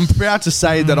 I'm proud to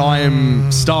say that I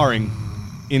am starring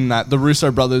in that. The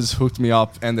Russo brothers hooked me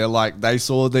up and they're like, they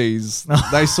saw they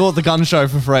saw the gun show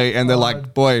for free and they're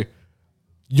like, boy,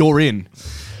 you're in.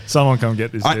 Someone come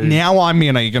get this dude. Now I'm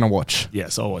in. Are you going to watch?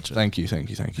 Yes, I'll watch it. Thank you.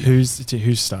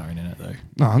 Who's starring in it, though?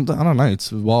 No, I don't know.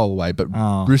 It's a while away, but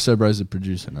Russo bros are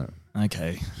producing it.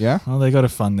 Okay. Yeah? Well, they got to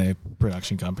fund their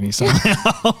production company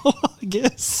somehow, I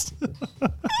guess.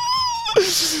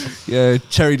 Yeah,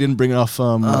 Cherry didn't bring enough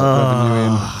revenue in.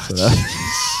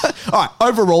 All right,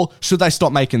 overall, should they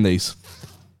stop making these?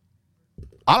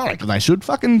 I don't reckon they should.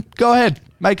 Fucking go ahead.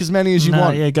 Make as many as you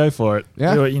want. Yeah, go for it.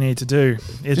 Yeah? Do what you need to do.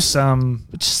 It's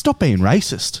But just stop being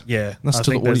racist. Yeah. That's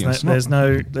to the audience. There's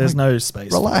no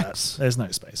space relax. for that. There's no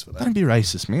space for that. Don't be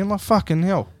racist, man. Like, fucking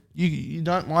hell. You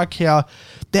don't like how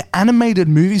they're animated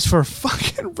movies for a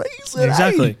fucking reason.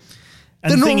 Exactly. Eh?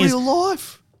 And they're the not thing is, real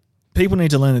life. people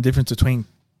need to learn the difference between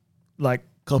like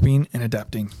copying and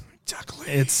adapting. Exactly.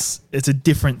 It's a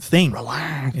different thing.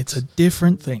 Relax. It's a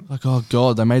different thing. Like, oh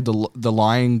God, they made the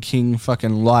Lion King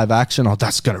fucking live action. Oh,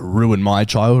 that's going to ruin my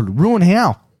childhood. Ruin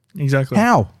how? Exactly.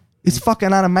 How? It's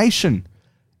fucking animation.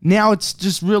 Now it's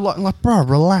just real life. Like, bro,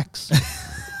 relax.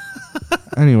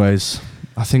 Anyways,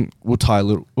 I think we'll tie a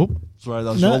little... Oh, sorry,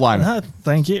 that was your line. No,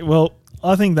 thank you. Well,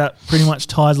 I think that pretty much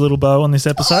ties a little bow on this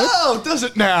episode. Oh, does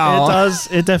it now? It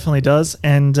does. It definitely does.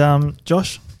 And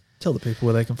Josh, tell the people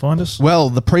where they can find us. Well,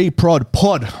 the Pre-Prod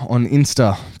Pod on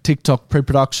Insta, TikTok,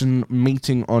 pre-production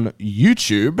meeting on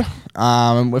YouTube.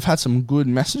 We've had some good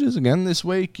messages again this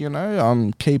week, you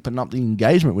know. Keeping up the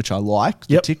engagement, which I like.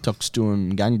 The TikTok's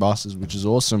doing gangbusters, which is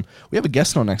awesome. We have a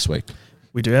guest on next week.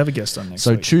 We do have a guest on next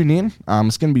So week. tune in.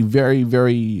 It's going to be very,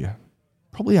 very...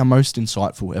 probably our most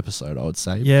insightful episode, I would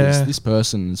say. Yeah. Because this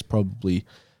person has probably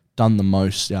done the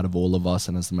most out of all of us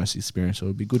and has the most experience. So it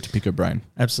would be good to pick her brain.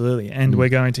 Absolutely. And we're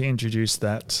going to introduce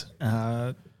that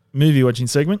movie watching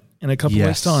segment in a couple of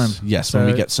weeks' time. Yes, so, when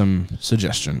we get some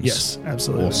suggestions. Yes,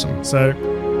 absolutely. Awesome. So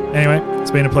anyway,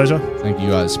 it's been a pleasure. Thank you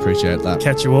guys. Appreciate that.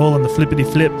 Catch you all on the flippity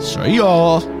flip. See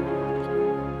ya.